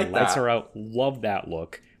flashing, I like the lights are out. Love that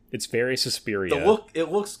look. It's very Suspiria.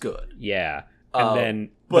 It looks good. Yeah, and then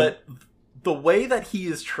the way that he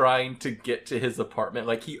is trying to get to his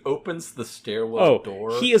apartment, he opens the stairwell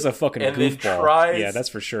door. He is a fucking goofball. Yeah, that's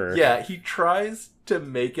for sure. Yeah, he tries to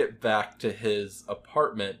make it back to his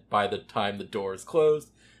apartment by the time the door is closed,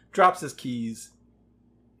 drops his keys,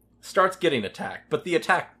 starts getting attacked, but the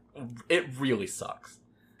attack It really sucks.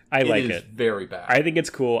 I like is it. Very bad. I think it's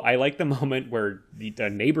cool. I like the moment where the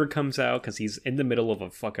neighbor comes out because he's in the middle of a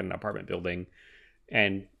fucking apartment building,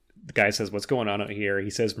 and the guy says, "What's going on out here?" He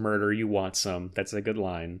says, "Murder, you want some?" That's a good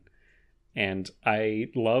line. And I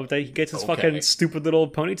love that he gets his fucking stupid little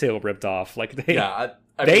ponytail ripped off. Like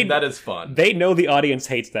I mean, that is fun. They know the audience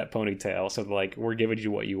hates that ponytail, so like, we're giving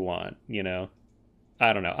you what you want, you know?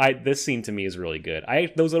 I don't know. This scene to me is really good.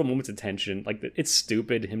 Those little moments of tension, like, it's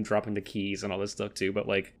stupid, him dropping the keys and all this stuff too, but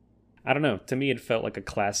like, I don't know. To me, it felt like a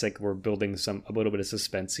classic. We're building a little bit of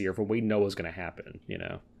suspense here for what we know is going to happen, you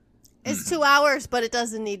know? It's 2 hours, but it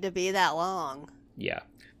doesn't need to be that long. Yeah.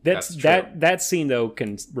 That's true. That scene, though,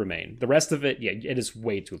 can remain. The rest of it, yeah, it is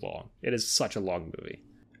way too long. It is such a long movie.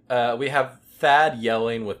 We have Thad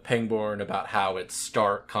yelling with Pangborn about how it's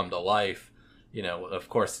Stark come to life. You know, of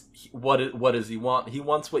course, what does he want? He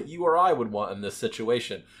wants what you or I would want in this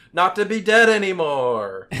situation. Not to be dead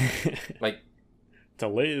anymore. Like, to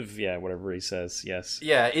live, yeah, whatever he says, yes.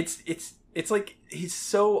 Yeah, it's like he's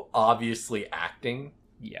so obviously acting.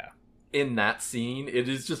 Yeah. In that scene, it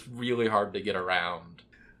is just really hard to get around.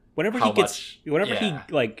 Whenever he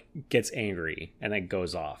like gets angry and then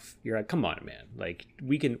goes off, you're like, come on, man. Like,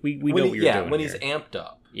 we know what you're doing. When here. he's amped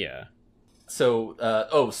up. Yeah.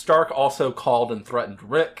 So, Stark also called and threatened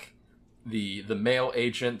Rick, the male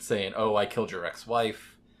agent, saying, "Oh, I killed your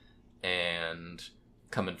ex-wife, and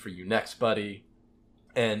coming for you next, buddy."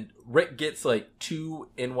 And Rick gets like 2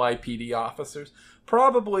 NYPD officers,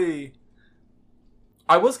 probably.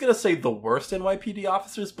 I was going to say the worst NYPD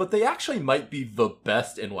officers, but they actually might be the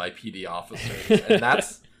best NYPD officers. And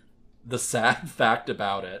that's the sad fact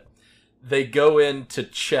about it. They go in to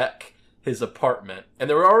check his apartment, and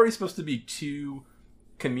there were already supposed to be 2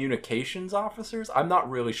 communications officers. I'm not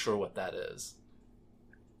really sure what that is.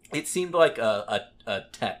 It seemed like a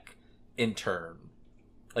tech intern.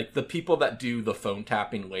 Like, the people that do the phone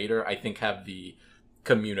tapping later, I think, have the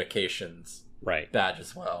communications badge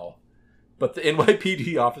as well. But the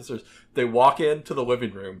NYPD officers, they walk into the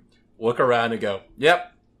living room, look around and go,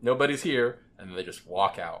 "Yep, nobody's here," and then they just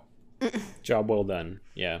walk out. Job well done.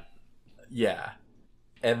 Yeah. Yeah.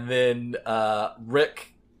 And then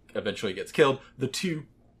Rick eventually gets killed. The 2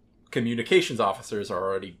 communications officers are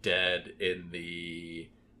already dead in the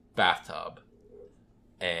bathtub.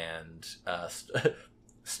 And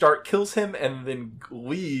Stark kills him and then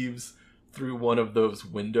leaves through one of those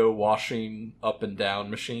window washing up and down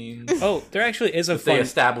machines. Oh, there actually is a fun... They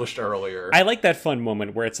established earlier. I like that fun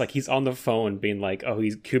moment where it's like he's on the phone being like, "Oh,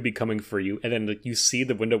 he could be coming for you," and then like, you see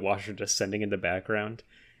the window washer descending in the background,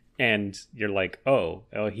 and you're like, oh,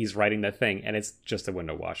 he's writing that thing, and it's just a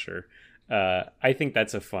window washer. I think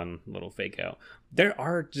that's a fun little fake out. There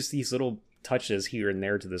are just these little touches here and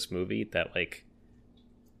there to this movie that like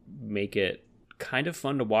make it kind of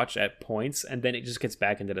fun to watch at points, and then it just gets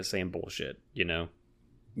back into the same bullshit, you know?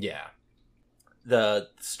 Yeah. The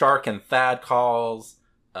Stark and Thad calls.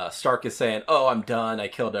 Stark is saying, "Oh, I'm done. I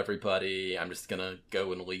killed everybody. I'm just gonna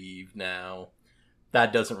go and leave now."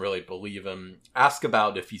 Thad doesn't really believe him. Ask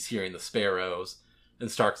about if he's hearing the sparrows, and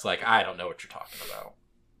Stark's like, "I don't know what you're talking about."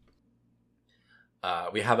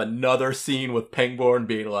 We have another scene with Pangborn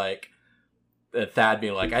being like, Thad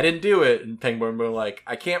being like, "I didn't do it," and Pangborn being like,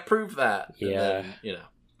 "I can't prove that." And then,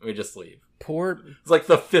 we just leave. It's like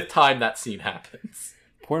the 5th time that scene happens.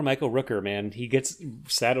 Poor Michael Rooker, man. He gets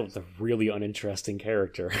saddled with a really uninteresting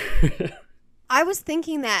character. I was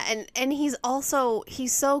thinking that, and he's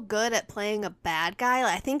so good at playing a bad guy.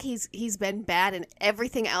 I think he's been bad in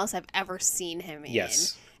everything else I've ever seen him in.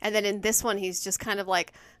 Yes. And then in this one, he's just kind of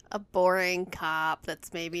like a boring cop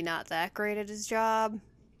that's maybe not that great at his job.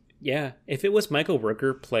 Yeah, if it was Michael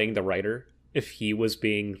Rooker playing the writer, if he was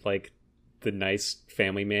being like the nice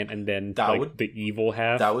family man and then the evil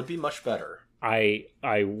half, that would be much better. I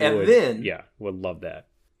would, and then would love that.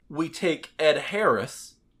 We take Ed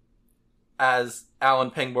Harris as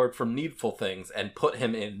Alan Pangborn from Needful Things and put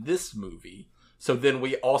him in this movie. So then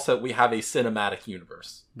we have a cinematic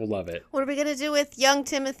universe. We'll love it. What are we gonna do with young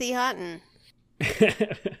Timothy Hutton?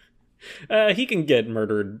 He can get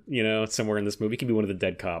murdered, somewhere in this movie. He can be one of the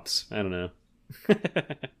dead cops. I don't know.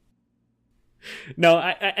 No,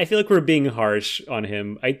 I feel like we're being harsh on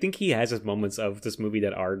him. I think he has his moments of this movie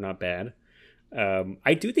that are not bad.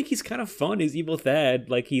 I do think he's kind of fun. He's evil Thad.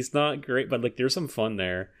 Like, he's not great, but like there's some fun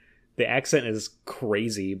there. The accent is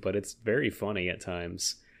crazy, but it's very funny at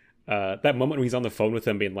times. That moment when he's on the phone with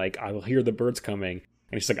him being like, "I will hear the birds coming."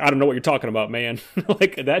 And he's like, "I don't know what you're talking about, man."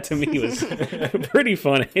 Like, that to me was pretty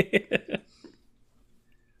funny.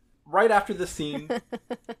 Right after the scene,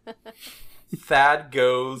 Thad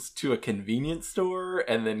goes to a convenience store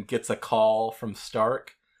and then gets a call from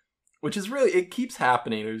Stark which is really, it keeps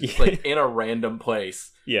happening. It's just like in a random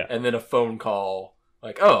place. Yeah. And then a phone call,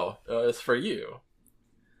 like, oh, it's for you.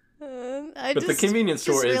 The convenience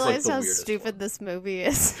store is like the how weirdest stupid one. this movie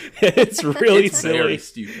is. It's really It's silly. very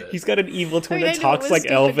stupid. He's got an evil twin I that knew it talks was like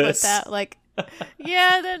stupid, but Elvis. that, like,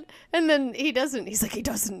 yeah, and then he doesn't. He's like, he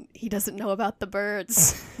doesn't know about the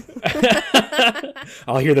birds.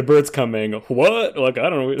 I'll hear the birds coming. What? Like,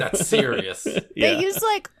 I don't know. That's serious. Yeah. They used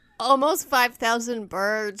like almost 5,000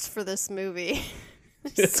 birds for this movie.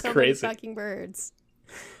 It's so crazy. many fucking birds.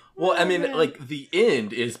 Well, I mean, man. like, the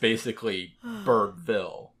end is basically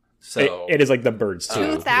Birdville. So It is like the birds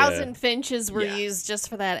too. 2,000 finches were Yeah. used just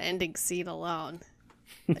for that ending scene alone.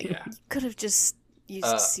 Like, Yeah. you could have just used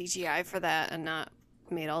CGI for that and not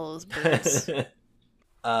made all those birds.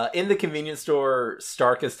 In the convenience store,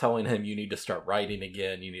 Stark is telling him, you need to start writing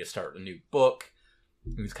again. You need to start a new book.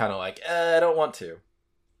 He's kind of like, I don't want to.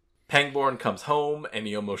 Pangborn comes home and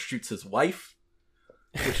he almost shoots his wife,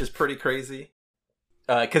 which is pretty crazy.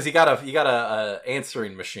 Because he got a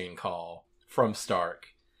answering machine call from Stark.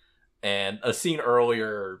 And a scene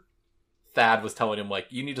earlier, Thad was telling him, like,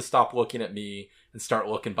 you need to stop looking at me and start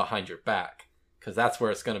looking behind your back. Because that's where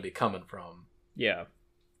it's going to be coming from. Yeah.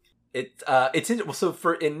 So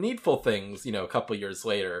in Needful Things, a couple years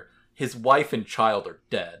later, his wife and child are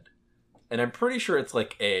dead, and I'm pretty sure it's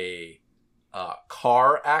like a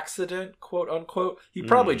car accident, quote unquote. He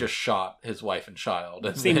probably just shot his wife and child.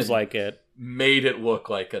 And Seems then like it. made it look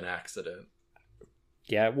like an accident.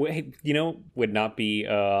 Yeah, would not be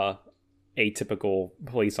atypical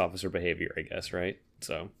police officer behavior, I guess, right?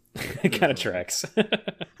 So it kind of tracks.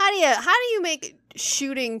 How do you make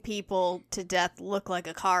shooting people to death look like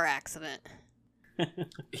a car accident?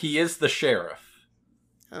 He is the sheriff.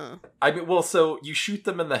 Oh. I mean, well, so you shoot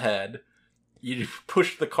them in the head, you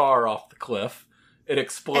push the car off the cliff, it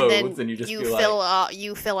explodes, and you just be like,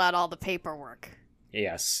 you fill out all the paperwork.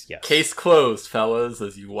 Yes. case closed, fellas,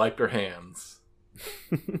 as you wipe your hands.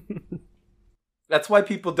 That's why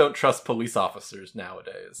people don't trust police officers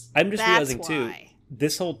nowadays. I'm just That's realizing too, why.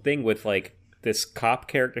 this whole thing with like this cop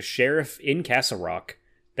character, sheriff in Castle Rock,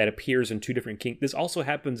 that appears in two different this also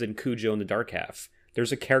happens in Cujo and the Dark Half.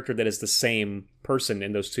 There's a character that is the same person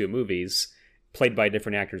in those two movies, played by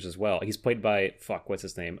different actors as well. He's played by what's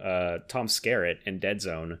his name? Tom Skerritt in Dead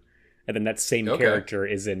Zone, and then that same character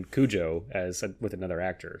is in Cujo with another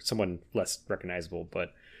actor, someone less recognizable.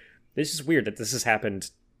 But it's just weird that this has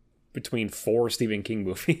happened between 4 Stephen King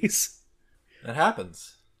movies. It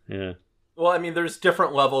happens. Yeah. Well, I mean, there's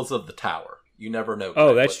different levels of the tower. You never know.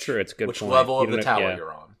 Oh, that's true. It's a good which point. level You of the don't tower yeah.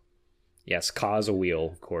 you're on. Yes, cause a wheel,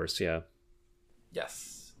 of course, yeah.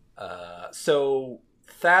 Yes. So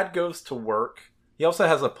Thad goes to work. He also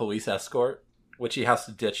has a police escort, which he has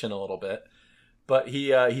to ditch in a little bit. But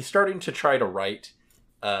he's starting to try to write.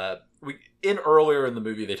 Earlier in the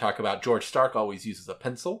movie, they talk about George Stark always uses a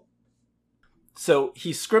pencil. So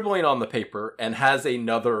he's scribbling on the paper and has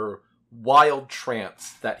another wild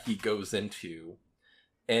trance that he goes into.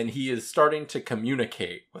 And he is starting to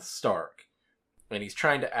communicate with Stark. And he's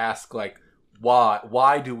trying to ask, like,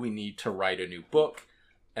 why do we need to write a new book?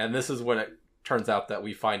 And this is when it turns out that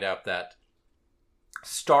we find out that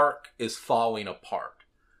Stark is falling apart.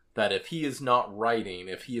 That if he is not writing,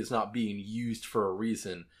 if he is not being used for a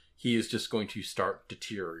reason, he is just going to start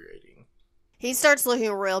deteriorating. He starts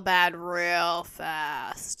looking real bad real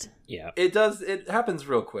fast. Yeah. It does. It happens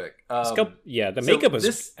real quick. The makeup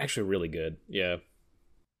is actually really good. Yeah.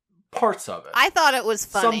 Parts of it. I thought it was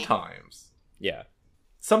funny. Sometimes. Yeah.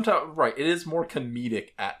 Sometimes, right. It is more comedic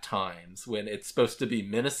at times when it's supposed to be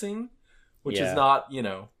menacing, which is Yeah.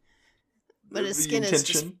 not, But his the skin is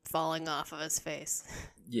just intention. falling off of his face.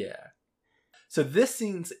 Yeah. So this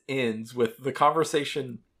scene ends with the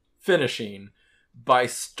conversation finishing by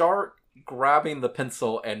Stark grabbing the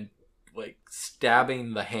pencil and like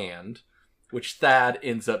stabbing the hand, which Thad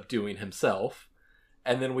ends up doing himself.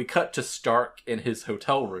 And then we cut to Stark in his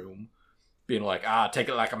hotel room being like, take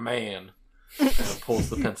it like a man. And pulls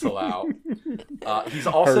the pencil out. He's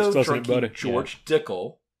also Hurts, doesn't it, drinking buddy? George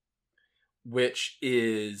Dickel, which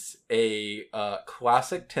is a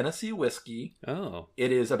classic Tennessee whiskey. Oh.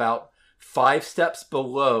 It is about 5 steps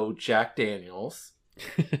below Jack Daniels.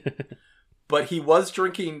 But he was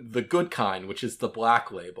drinking the good kind, which is the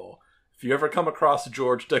black label. If you ever come across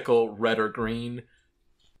George Dickel, red or green,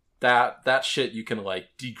 that shit you can like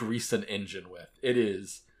degrease an engine with. It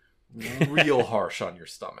is real harsh on your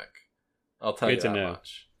stomach. I'll tell you that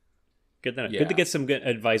much. Good to know. Yeah. Good to get some good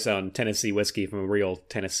advice on Tennessee whiskey from a real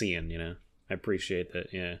Tennessean, I appreciate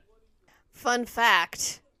that, yeah. Fun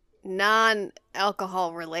fact,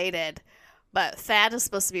 non-alcohol related, but Thad is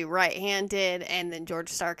supposed to be right-handed, and then George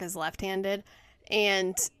Stark is left-handed,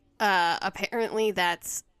 and apparently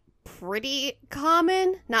that's pretty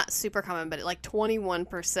common, not super common, but like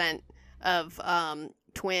 21% of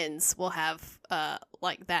twins will have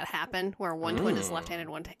like that happen, where one twin is left-handed,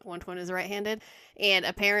 one twin is right-handed, and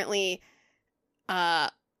apparently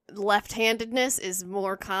left-handedness is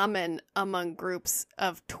more common among groups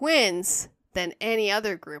of twins than any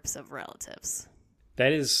other groups of relatives.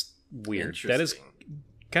 That is weird. That is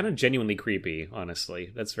kind of genuinely creepy,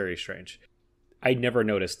 honestly. That's very strange. I never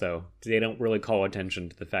noticed, though. They don't really call attention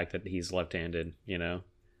to the fact that he's left-handed, you know?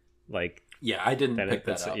 Like, yeah, I didn't pick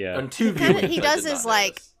that up. Yeah. He does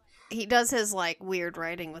his like weird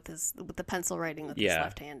writing with the pencil writing with his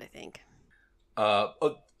left hand, I think.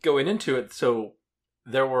 Going into it, so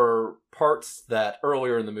there were parts that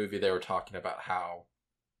earlier in the movie they were talking about how,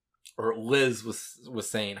 or Liz was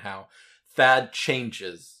saying how Thad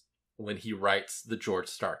changes when he writes the George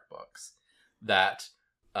Stark books. That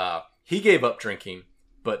he gave up drinking,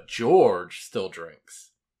 but George still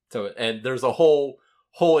drinks. So, and there's a whole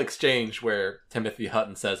exchange where Timothy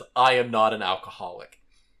Hutton says, "I am not an alcoholic,"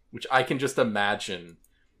 which I can just imagine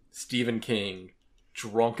Stephen King,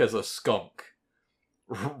 drunk as a skunk,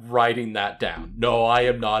 writing that down. No, I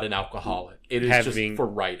am not an alcoholic. It is just for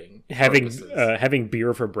writing purposes. Having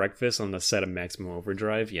beer for breakfast on the set of Maximum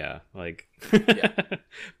Overdrive, yeah, like, yeah.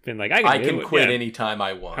 Been like, I can quit anytime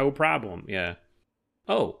I want. No problem, yeah.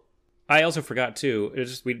 Oh, I also forgot too.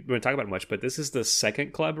 It's just we didn't talk about it much, but this is the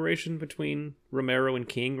second collaboration between Romero and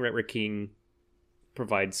King, right? Where King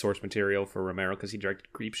provides source material for Romero because he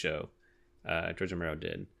directed Creepshow. George Romero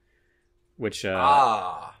did, which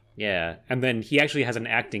yeah, and then he actually has an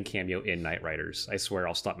acting cameo in Night Riders. I swear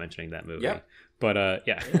I'll stop mentioning that movie. Yep. But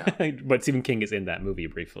yeah. But Stephen King is in that movie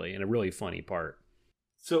briefly in a really funny part.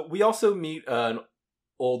 So we also meet an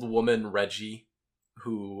old woman, Reggie,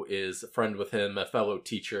 who is a friend with him, a fellow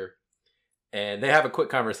teacher. And they have a quick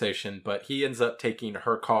conversation, but he ends up taking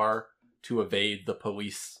her car to evade the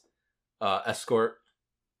police escort.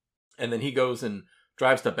 And then he goes and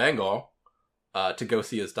drives to Bengal to go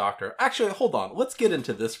see his doctor. Actually, hold on. Let's get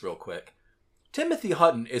into this real quick. Timothy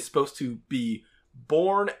Hutton is supposed to be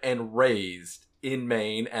born and raised in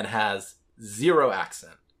Maine and has zero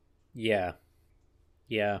accent. Yeah.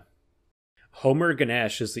 Yeah. Homer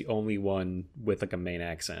Ganesh is the only one with like a Maine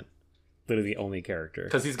accent. Literally the only character.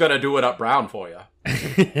 Because he's going to do it up brown for you.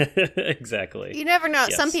 Exactly. You never know.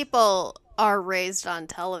 Yes. Some people are raised on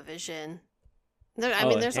television.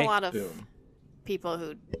 There's a lot of people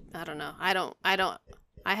who, I don't know.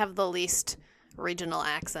 I have the least regional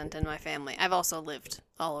accent in my family. I've also lived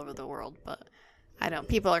all over the world, but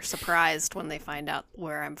people are surprised when they find out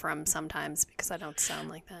where I'm from sometimes because I don't sound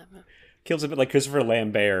like that. Kills a bit like Christopher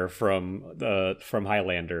Lambert from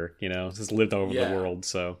Highlander, you know, just lived all over the world,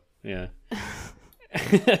 so yeah.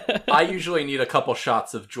 I usually need a couple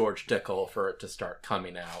shots of George Dickel for it to start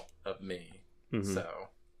coming out of me. Mm-hmm. So,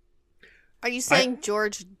 are you saying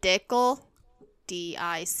George Dickel?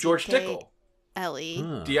 D-I-C-K-L-E? George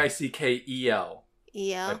Dickel. D-I-C-K-E-L.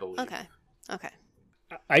 E-L? I believe. Okay.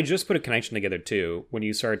 I just put a connection together too when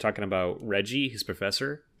you started talking about Reggie, his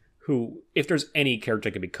professor, who, if there's any character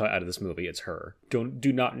that can be cut out of this movie, it's her.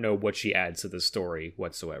 Do not know what she adds to the story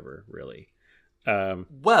whatsoever, really.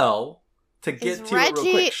 Well, to get to it real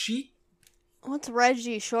quick, what's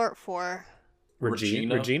Reggie short for?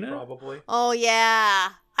 Regina? Probably. Oh, yeah.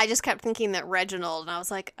 I just kept thinking that Reginald, and I was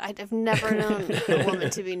like, I've never known a woman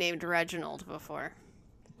to be named Reginald before.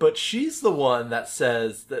 But she's the one that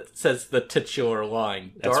says the titular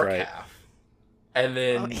line, Dark Half. And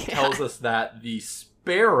then tells us that the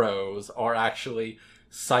sparrows are actually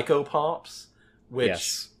psychopomps,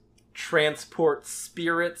 which transport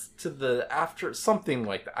spirits to the after, something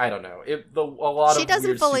like that. I don't know. She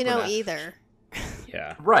doesn't fully know either.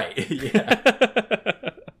 Yeah. Right.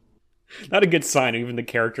 Yeah. Not a good sign. Even the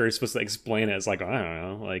character is supposed to explain it. It's like, I don't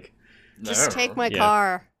know. Like, just take my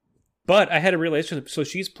car. But I had a realization. So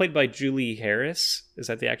she's played by Julie Harris. Is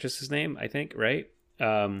that the actress's name? I think, right?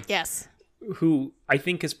 Yes. Who I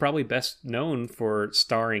think is probably best known for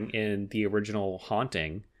starring in the original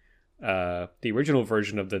Haunting. The original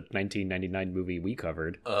version of the 1999 movie we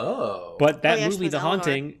covered. Oh. But that movie, The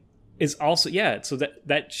Haunting, is also, so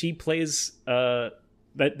that she plays,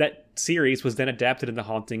 that series was then adapted in The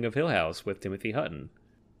Haunting of Hill House with Timothy Hutton.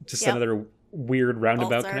 Just another weird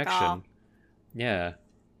roundabout connection. Yeah.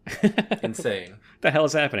 Insane. What the hell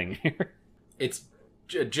is happening here? It's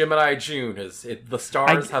Gemini June. The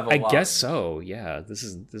stars have aligned. I guess so, yeah. This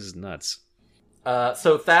is nuts.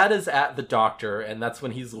 So Thad is at the doctor, and that's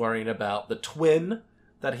when he's learning about the twin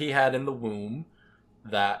that he had in the womb.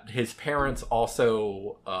 that his parents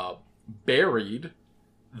also buried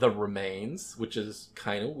the remains, which is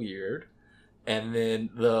kind of weird. And then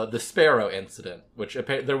the Sparrow incident, which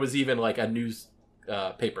there was even like a news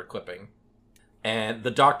paper clipping. And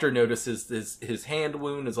the doctor notices his hand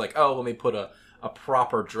wound, is like, oh, let me put a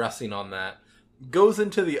proper dressing on that. Goes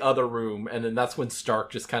into the other room, and then that's when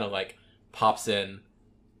Stark just kind of like pops in.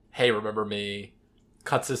 Hey, remember me?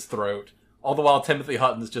 Cuts his throat. All the while Timothy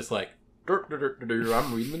Hutton's just like,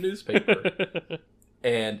 I'm reading the newspaper.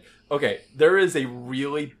 And, okay, there is a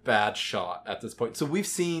really bad shot at this point. So we've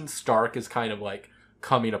seen Stark is kind of like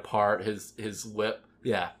coming apart, his lip.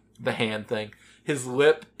 Yeah, the hand thing. His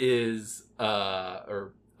lip is,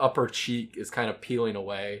 or upper cheek is kind of peeling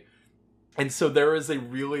away. And so there is a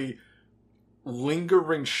really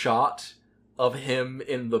lingering shot of him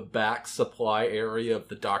in the back supply area of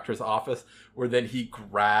the doctor's office, where then he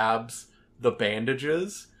grabs the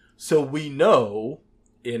bandages. So we know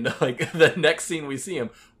in like the next scene we see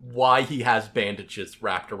him why he has bandages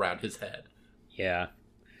wrapped around his head. Yeah.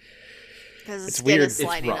 Because his skin is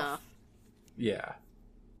sliding off. Yeah.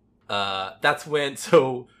 That's when,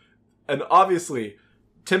 and obviously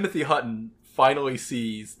Timothy Hutton finally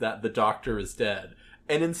sees that the doctor is dead.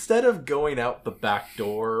 And instead of going out the back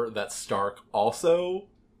door that Stark also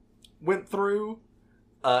went through,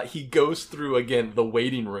 he goes through again the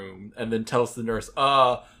waiting room and then tells the nurse,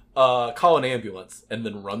 call an ambulance, and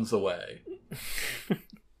then runs away.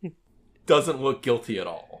 Doesn't look guilty at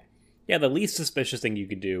all. Yeah, the least suspicious thing you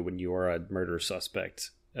could do when you are a murder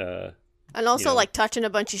suspect. And also, like, touching a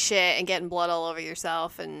bunch of shit and getting blood all over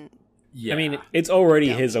yourself. And yeah. I mean, it's already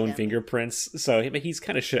his own fingerprints, so he's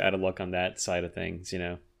kind of shit out of luck on that side of things, you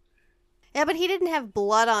know? Yeah, but he didn't have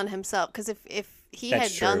blood on himself, because if he That's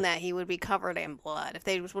had true. done that, he would be covered in blood. If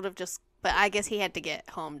they would have just... But I guess he had to get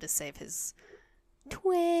home to save his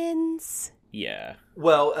twins. Yeah.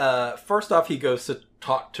 Well, first off, he goes to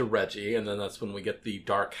talk to Reggie, and then that's when we get the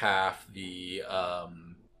Dark Half, the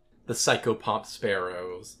Psychopomp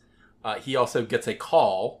Sparrows. He also gets a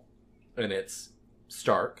call, and it's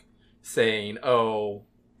Stark, saying, oh,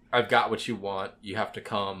 I've got what you want. You have to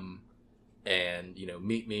come and,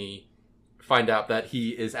 meet me. Find out that he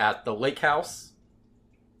is at the lake house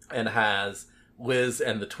and has Liz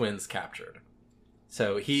and the twins captured.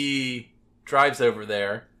 So he drives over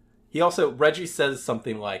there. Reggie says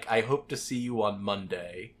something like, I hope to see you on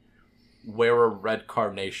Monday. Wear a red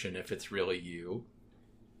carnation if it's really you.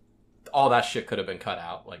 All that shit could have been cut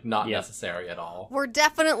out. Like, not necessary at all. We're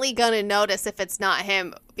definitely gonna notice if it's not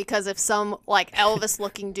him, because if some, like,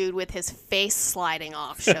 Elvis-looking dude with his face sliding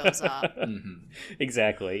off shows up. Mm-hmm.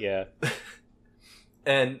 Exactly, yeah.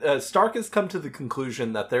 And Stark has come to the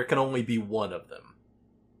conclusion that there can only be one of them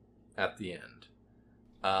at the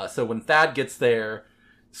end. So when Thad gets there,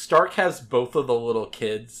 Stark has both of the little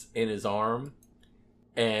kids in his arm,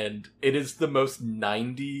 and it is the most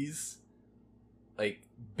 90s, like,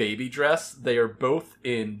 baby dress. They are both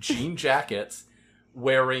in jean jackets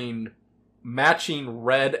wearing matching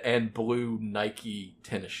red and blue Nike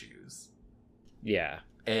tennis shoes. Yeah.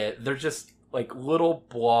 And they're just like little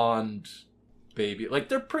blonde baby. Like,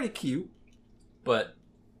 they're pretty cute, but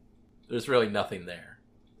there's really nothing there.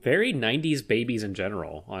 Very 90s babies in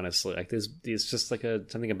general, honestly. Like, there's just like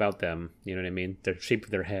something about them, you know what I mean? The shape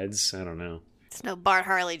of their heads, I don't know. It's no Bart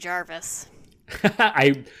Harley Jarvis.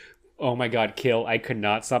 Oh my god, Kill. I could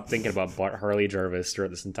not stop thinking about Bart Harley Jarvis throughout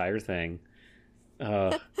this entire thing. Me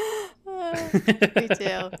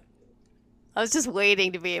too. I was just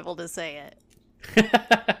waiting to be able to say it.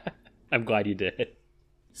 I'm glad you did.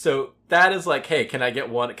 So that is like, hey, can I get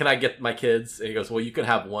one? Can I get my kids? And he goes, well, you can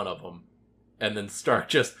have one of them. And then Stark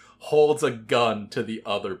just holds a gun to the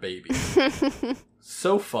other baby.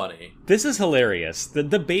 So funny. This is hilarious.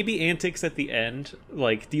 The baby antics at the end,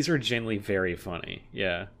 like, these are genuinely very funny.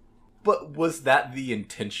 Yeah. But was that the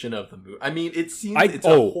intention of the movie? I mean, it seems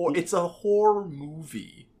it's a horror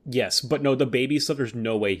movie. Yes, but no, the baby stuff, there's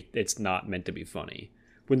no way it's not meant to be funny.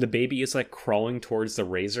 When the baby is, like, crawling towards the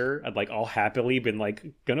razor, I'd, like, all happily been, like,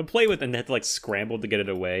 gonna play with it and had to, like, scramble to get it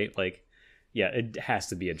away. Like, yeah, it has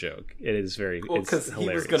to be a joke. It is very, well, because he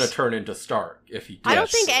was gonna turn into Stark if he did. I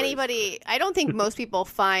don't think most people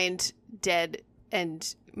find dead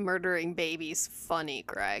and murdering babies funny,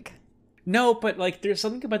 Greg. No, but, like, there's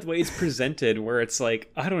something about the way it's presented where it's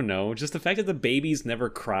like, I don't know, just the fact that the babies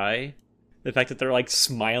never cry, the fact that they're, like,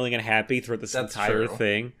 smiling and happy throughout this entire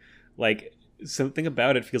thing, like, something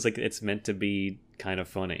about it feels like it's meant to be kind of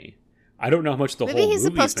funny. I don't know how much Maybe whole he's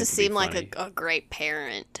movie supposed is to meant seem like a great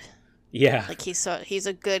parent. Yeah. Like, he's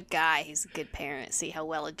a good guy. He's a good parent. See how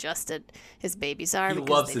well adjusted his babies are He because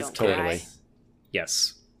loves they his don't cry.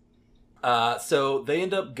 Yes. So they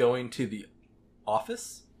end up going to the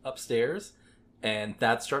office upstairs, and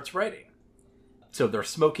Thad starts writing. So they're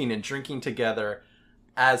smoking and drinking together.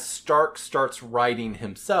 As Stark starts writing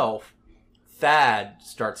himself, Thad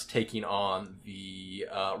starts taking on the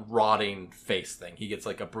rotting face thing. He gets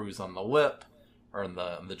like a bruise on the lip or in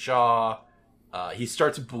the jaw. He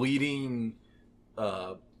starts bleeding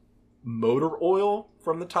motor oil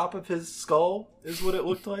from the top of his skull, is what it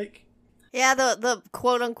looked like. Yeah, the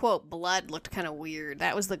quote-unquote blood looked kind of weird.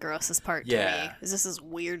 That was the grossest part to me. Is this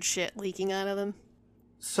weird shit leaking out of him?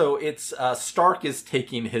 So it's Stark is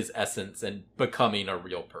taking his essence and becoming a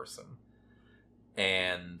real person.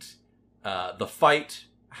 And the fight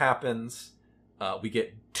happens. We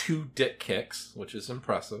get 2 dick kicks, which is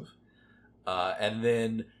impressive. And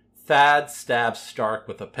then Thad stabs Stark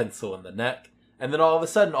with a pencil in the neck. And then all of a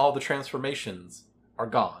sudden, all the transformations are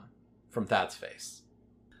gone from Thad's face.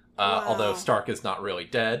 Wow. Although Stark is not really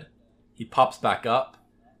dead. He pops back up.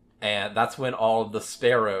 And that's when all of the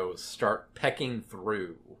sparrows start pecking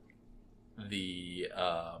through the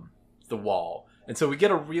wall. And so we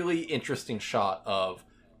get a really interesting shot of,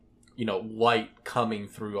 light coming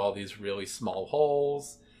through all these really small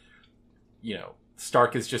holes.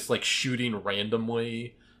 Stark is just like shooting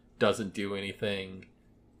randomly, doesn't do anything.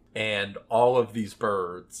 And all of these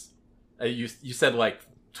birds, you said like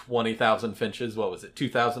 20,000 finches. What was it?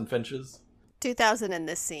 2,000 finches? 2,000 in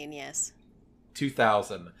this scene, yes.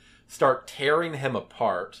 2,000 start tearing him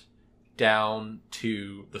apart down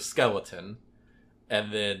to the skeleton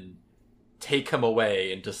and then take him away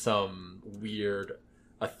into some weird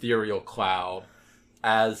ethereal cloud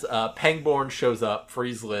as Pangborn shows up,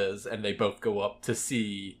 frees Liz, and they both go up to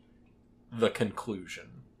see the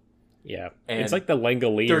conclusion. Yeah. And it's like the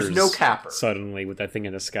Langoliers. there's no capper. Suddenly with that thing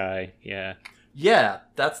in the sky. Yeah. Yeah,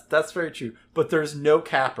 that's very true. But there's no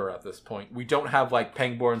capper at this point. We don't have like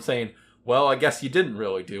Pangborn saying, well, I guess you didn't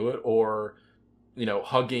really do it, or,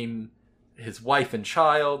 hugging his wife and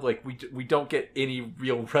child. Like, we don't get any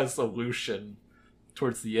real resolution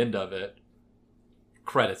towards the end of it.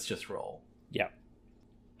 Credits just roll. Yeah.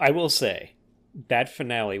 I will say, that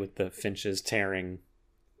finale with the finches tearing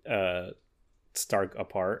Stark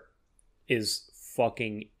apart is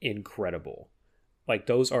fucking incredible. Like,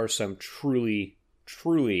 those are some truly,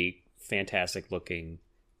 truly fantastic looking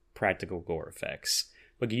practical gore effects.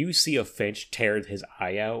 Like, you see a finch tear his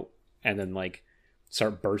eye out and then, like,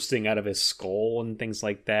 start bursting out of his skull and things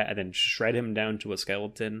like that, and then shred him down to a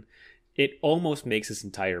skeleton. It almost makes this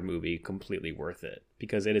entire movie completely worth it,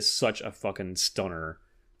 because it is such a fucking stunner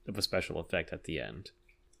of a special effect at the end.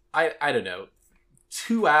 I don't know.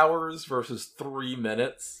 2 hours versus 3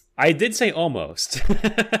 minutes? I did say almost.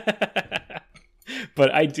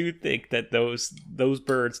 But I do think that those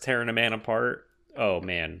birds tearing a man apart, oh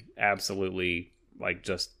man, absolutely, like,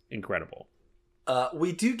 just incredible.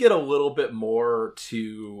 We do get a little bit more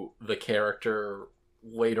to the character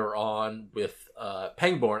later on with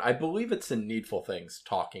Pangborn. I believe it's in Needful Things,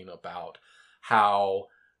 talking about how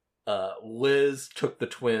Liz took the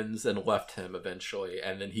twins and left him eventually,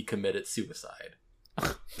 and then he committed suicide.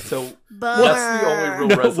 So that's the only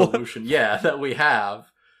real resolution, that we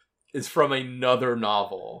have, is from another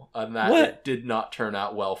novel, and that it did not turn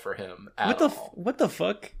out well for him at all. What the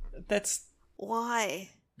fuck? That's... Why?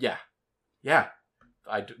 Yeah.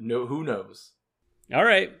 I know. Who knows? All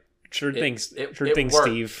right. Sure thing,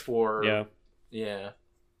 Steve. Yeah.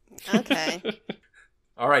 Okay.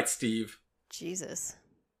 All right, Steve. Jesus.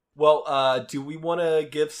 Well, do we want to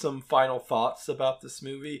give some final thoughts about this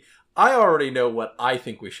movie? I already know what I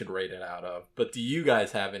think we should rate it out of, but do you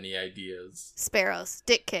guys have any ideas? Sparrows.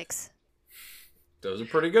 Dick kicks. Those are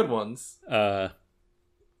pretty good ones. Let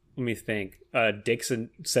me think.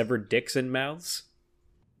 Severed dicks and mouths?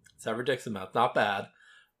 Severed dicks and mouths. Not bad.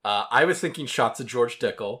 I was thinking shots of George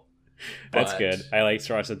Dickel. That's good. I like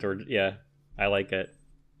shots of George. Yeah, I like it.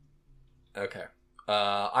 Okay.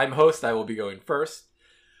 I'm host. I will be going first.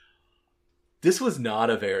 This was not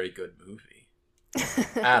a very good movie.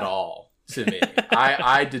 At all, to me.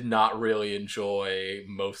 I did not really enjoy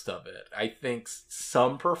most of it. I think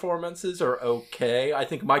some performances are okay. I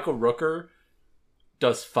think Michael Rooker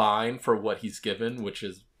does fine for what he's given, which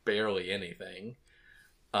is barely anything.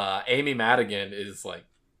 Amy Madigan is like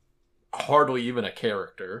hardly even a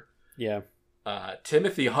character. Yeah.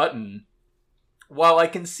 Timothy Hutton, while I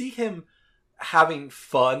can see him having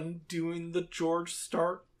fun doing the George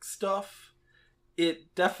Stark stuff,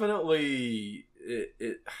 it definitely...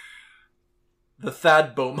 the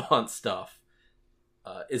Thad Beaumont stuff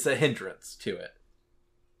is a hindrance to it.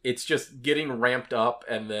 It's just getting ramped up,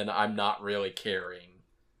 and then I'm not really caring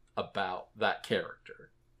about that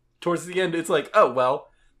character. Towards the end, it's like, oh, well,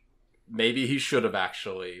 maybe he should have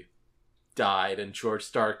actually died, and George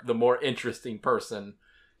Stark, the more interesting person,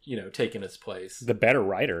 taken his place. The better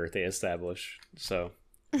writer they establish. So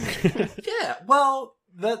yeah, well,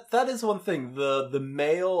 that is one thing. The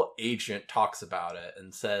male agent talks about it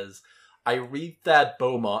and says, I read Thad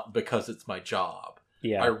Beaumont because it's my job.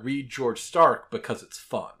 Yeah. I read George Stark because it's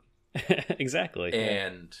fun. Exactly.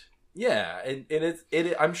 And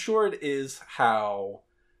I'm sure it is how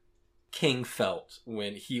King felt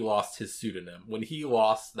when he lost his pseudonym, when he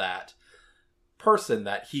lost that person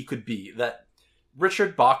that he could be, that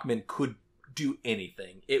Richard Bachman could do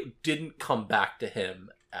anything. It didn't come back to him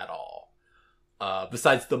at all,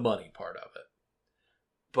 besides the money part of it.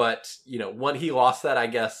 But, when he lost that, I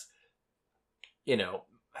guess,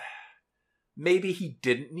 maybe he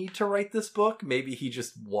didn't need to write this book. Maybe he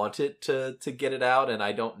just wanted to get it out, and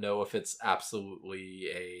I don't know if it's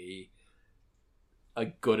absolutely a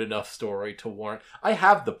good enough story to warrant. I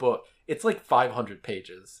have the book. It's like 500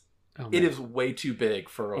 pages. Oh, it is way too big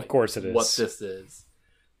for of course it is. What this is.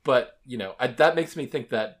 But, that makes me think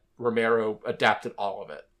that Romero adapted all of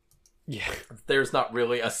it. Yeah. There's not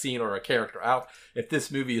really a scene or a character out. If this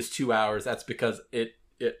movie is 2 hours, that's because it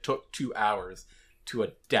took 2 hours to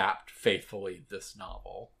adapt faithfully this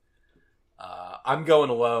novel. I'm going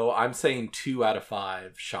low. I'm saying 2 out of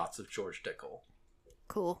 5 shots of George Dickel.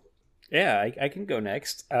 Cool. Yeah, I can go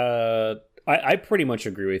next. I pretty much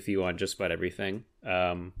agree with you on just about everything.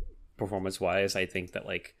 Performance-wise, I think that,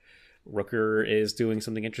 Rooker is doing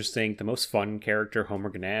something interesting. The most fun character, Homer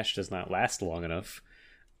Ganache, does not last long enough.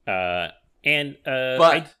 But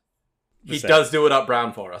he does do it up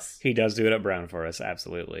Brown for us. He does do it up Brown for us,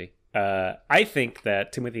 absolutely. I think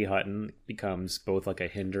that Timothy Hutton becomes both a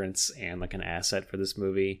hindrance and an asset for this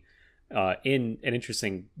movie, in an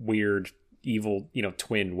interesting, weird, evil,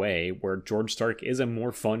 twin way, where George Stark is a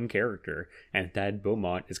more fun character and Thad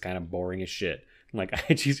Beaumont is kind of boring as shit.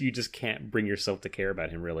 You just can't bring yourself to care about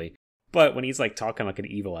him, really. But when he's talking like an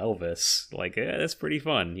evil Elvis, that's pretty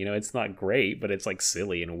fun. It's not great, but it's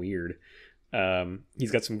silly and weird.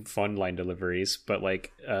 He's got some fun line deliveries, but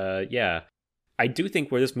yeah. I do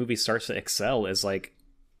think where this movie starts to excel is I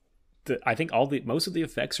think most of the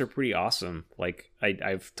effects are pretty awesome.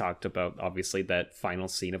 I've talked about, obviously, that final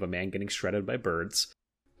scene of a man getting shredded by birds,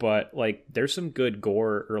 but there's some good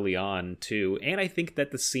gore early on too. And I think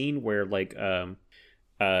that the scene where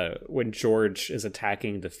when George is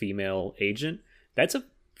attacking the female agent, that's a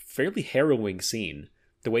fairly harrowing scene.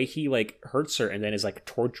 The way he hurts her and then is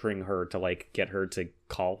torturing her to get her to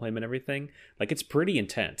call him and everything, it's pretty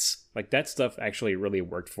intense. That stuff actually really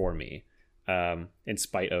worked for me, in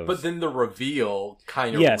spite of. But then the reveal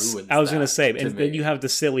kind of ruins. I was gonna say, and me. Then you have the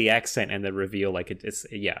silly accent and the reveal. It's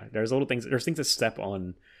yeah. There's little things. There's things that step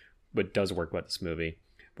on, but does work about this movie.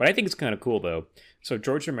 But I think it's kind of cool though. So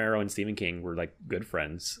George Romero and Stephen King were good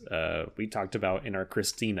friends. We talked about in our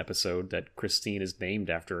Christine episode that Christine is named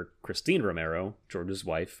after Christine Romero, George's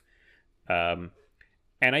wife. And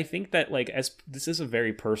I think that as this is a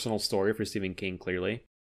very personal story for Stephen King, clearly,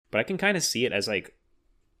 but I can kind of see it as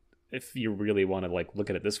if you really want to look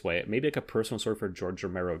at it this way, maybe a personal story for George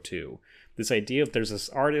Romero too. This idea of there's this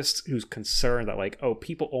artist who's concerned that oh,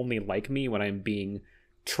 people only like me when I'm being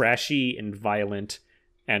trashy and violent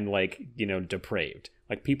and depraved.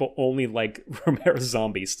 People only like Romero's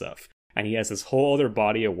zombie stuff, and he has this whole other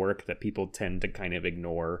body of work that people tend to kind of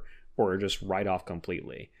ignore or just write off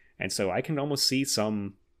completely. And so I can almost see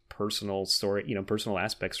some personal story, personal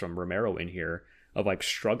aspects from Romero in here of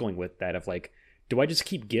struggling with that of do I just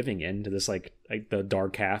keep giving in to this the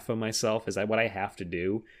dark half of myself? Is that what I have to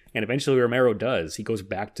do? And eventually Romero does. He goes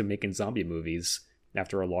back to making zombie movies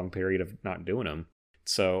after a long period of not doing them.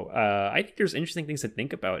 So I think there's interesting things to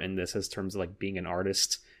think about in this as terms of being an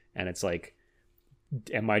artist, and it's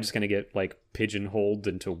am I just gonna get pigeonholed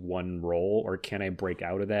into one role, or can I break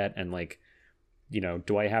out of that and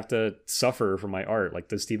do I have to suffer for my art?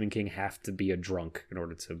 Does Stephen King have to be a drunk in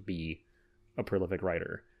order to be a prolific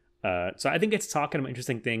writer? So I think it's talking about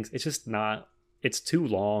interesting things. It's just not. It's too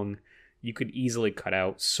long. You could easily cut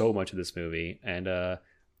out so much of this movie, and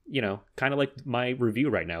kind of like my review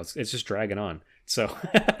right now. It's just dragging on. So,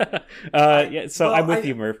 yeah. So well, I'm with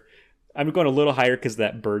you, Murph. I'm going a little higher because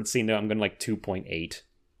that bird scene. Though I'm going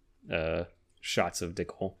 2.8 shots of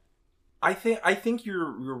Dickel. I think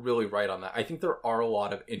you're really right on that. I think there are a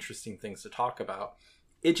lot of interesting things to talk about.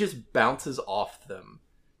 It just bounces off them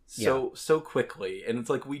so quickly, and it's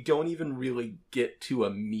we don't even really get to a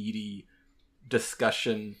meaty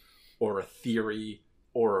discussion or a theory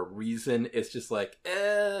or a reason. It's just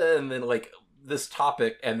and then this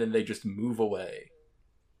topic, and then they just move away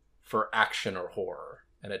for action or horror,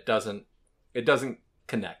 and it doesn't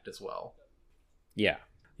connect as well. Yeah.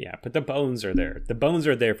 Yeah, but the bones are there. The bones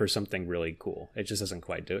are there for something really cool. It just doesn't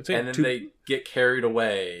quite do it. So and then they get carried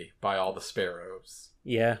away by all the sparrows.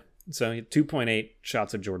 Yeah. So 2.8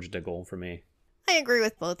 shots of George Dickel for me. I agree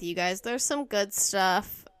with both of you guys. There's some good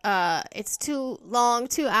stuff. It's too long.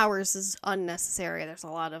 2 hours is unnecessary. There's a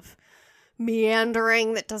lot of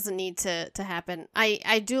meandering that doesn't need to happen.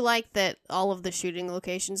 I do like that all of the shooting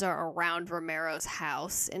locations are around Romero's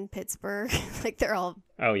house in Pittsburgh. Like they're all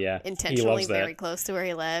intentionally very close to where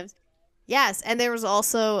he lived. Yes, and there was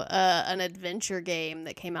also an adventure game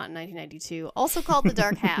that came out in 1992, also called The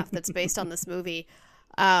Dark Half, that's based on this movie.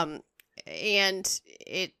 And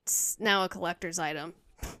it's now a collector's item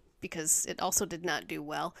because it also did not do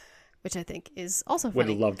well, which I think is also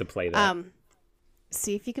funny. Would love to play that.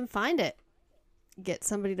 See if you can find it. Get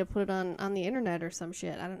somebody to put it on the internet or some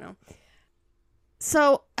shit. I don't know.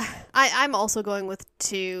 So I'm also going with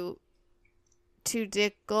two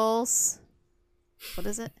Dickles. What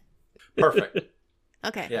is it? Perfect.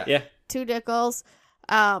 Okay. Yeah. 2 Dickles.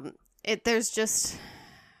 There's just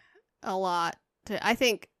a lot to. I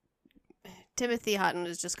think Timothy Hutton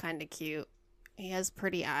is just kind of cute. He has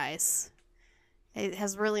pretty eyes. He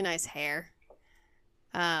has really nice hair.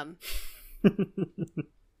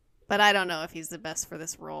 But I don't know if he's the best for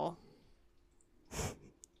this role.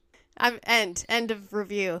 End of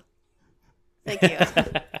review. Thank you.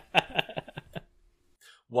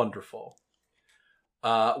 Wonderful.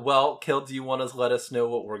 Well, Kill, do you want to let us know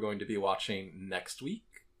what we're going to be watching next week?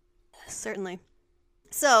 Certainly.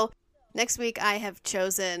 So, next week I have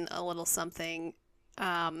chosen a little something.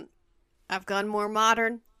 I've gone more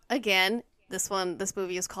modern again. This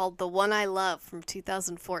movie is called The One I Love from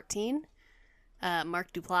 2014.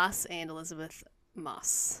 Mark Duplass and Elizabeth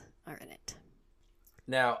Moss are in it.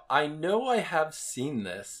 Now, I know I have seen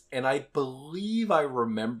this, and I believe I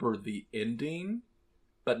remember the ending,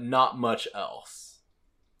 but not much else.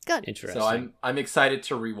 Good. Interesting. So I'm excited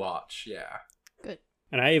to rewatch. Yeah. Good.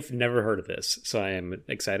 And I've never heard of this, so I am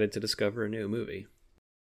excited to discover a new movie.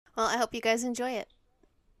 Well, I hope you guys enjoy it.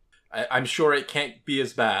 I'm sure it can't be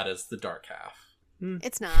as bad as The Dark Half.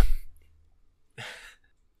 It's not.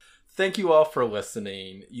 Thank you all for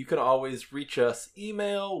listening. You can always reach us,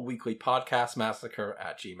 email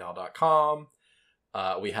weeklypodcastmassacre@gmail.com.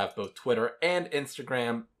 We have both Twitter and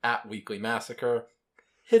Instagram @weeklymassacre.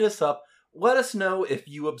 Hit us up. Let us know if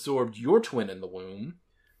you absorbed your twin in the womb.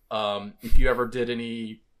 If you ever did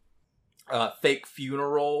any fake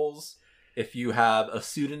funerals. If you have a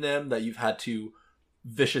pseudonym that you've had to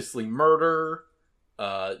viciously murder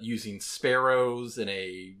using sparrows in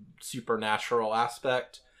a supernatural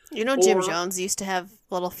aspect. You know, Jim Jones used to have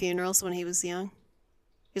little funerals when he was young.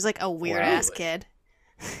 He was like a weird ass kid.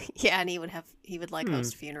 Yeah, and he would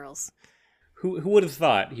host funerals. Who would have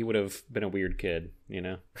thought he would have been a weird kid, you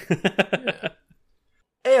know? Yeah.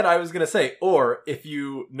 And I was going to say, or if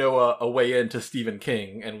you know a way into Stephen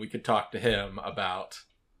King and we could talk to him about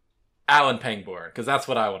Alan Pangborn, because that's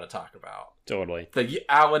what I want to talk about. Totally. The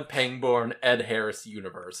Alan Pangborn, Ed Harris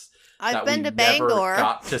universe. I've been to Bangor. Never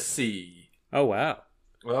got to see. Oh, wow.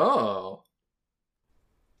 Oh.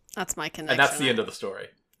 That's my connection. And that's the end of the story.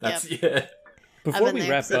 That's yeah. Before I've been we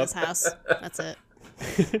there, wrap seen up, his house. That's it.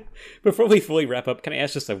 Before we fully wrap up, can I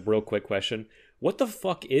ask just a real quick question? What the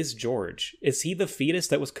fuck is George? Is he the fetus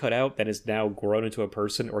that was cut out that is now grown into a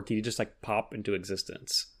person, or did he just like pop into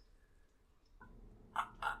existence?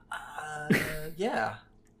 Yeah.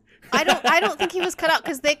 I don't think he was cut out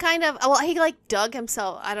because they kind of he like dug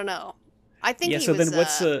himself. I don't know. I think he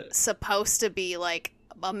was supposed to be like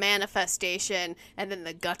a manifestation, and then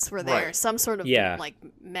the guts were there. Right. Some sort of like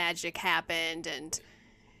magic happened, and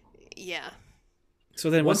yeah. So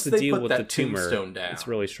then, what's the deal with the tumor? Down. It's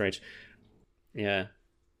really strange. Yeah,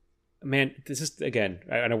 man. This is again.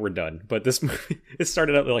 I know we're done, but this movie it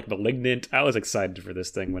started out like Malignant. I was excited for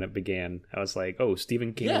this thing when it began. I was like, "Oh,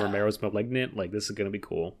 Stephen King Romero's Malignant. Like this is gonna be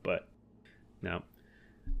cool." But no.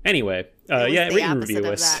 Anyway, rate and review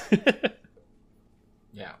us.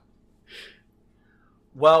 Yeah.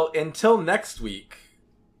 Well, until next week,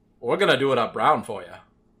 we're gonna do it up brown for you.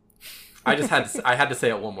 I had to say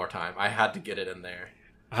it one more time. I had to get it in there.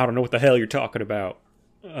 I don't know what the hell you're talking about.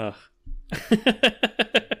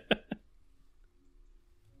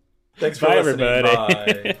 Thanks for listening.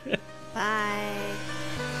 Everybody. Bye.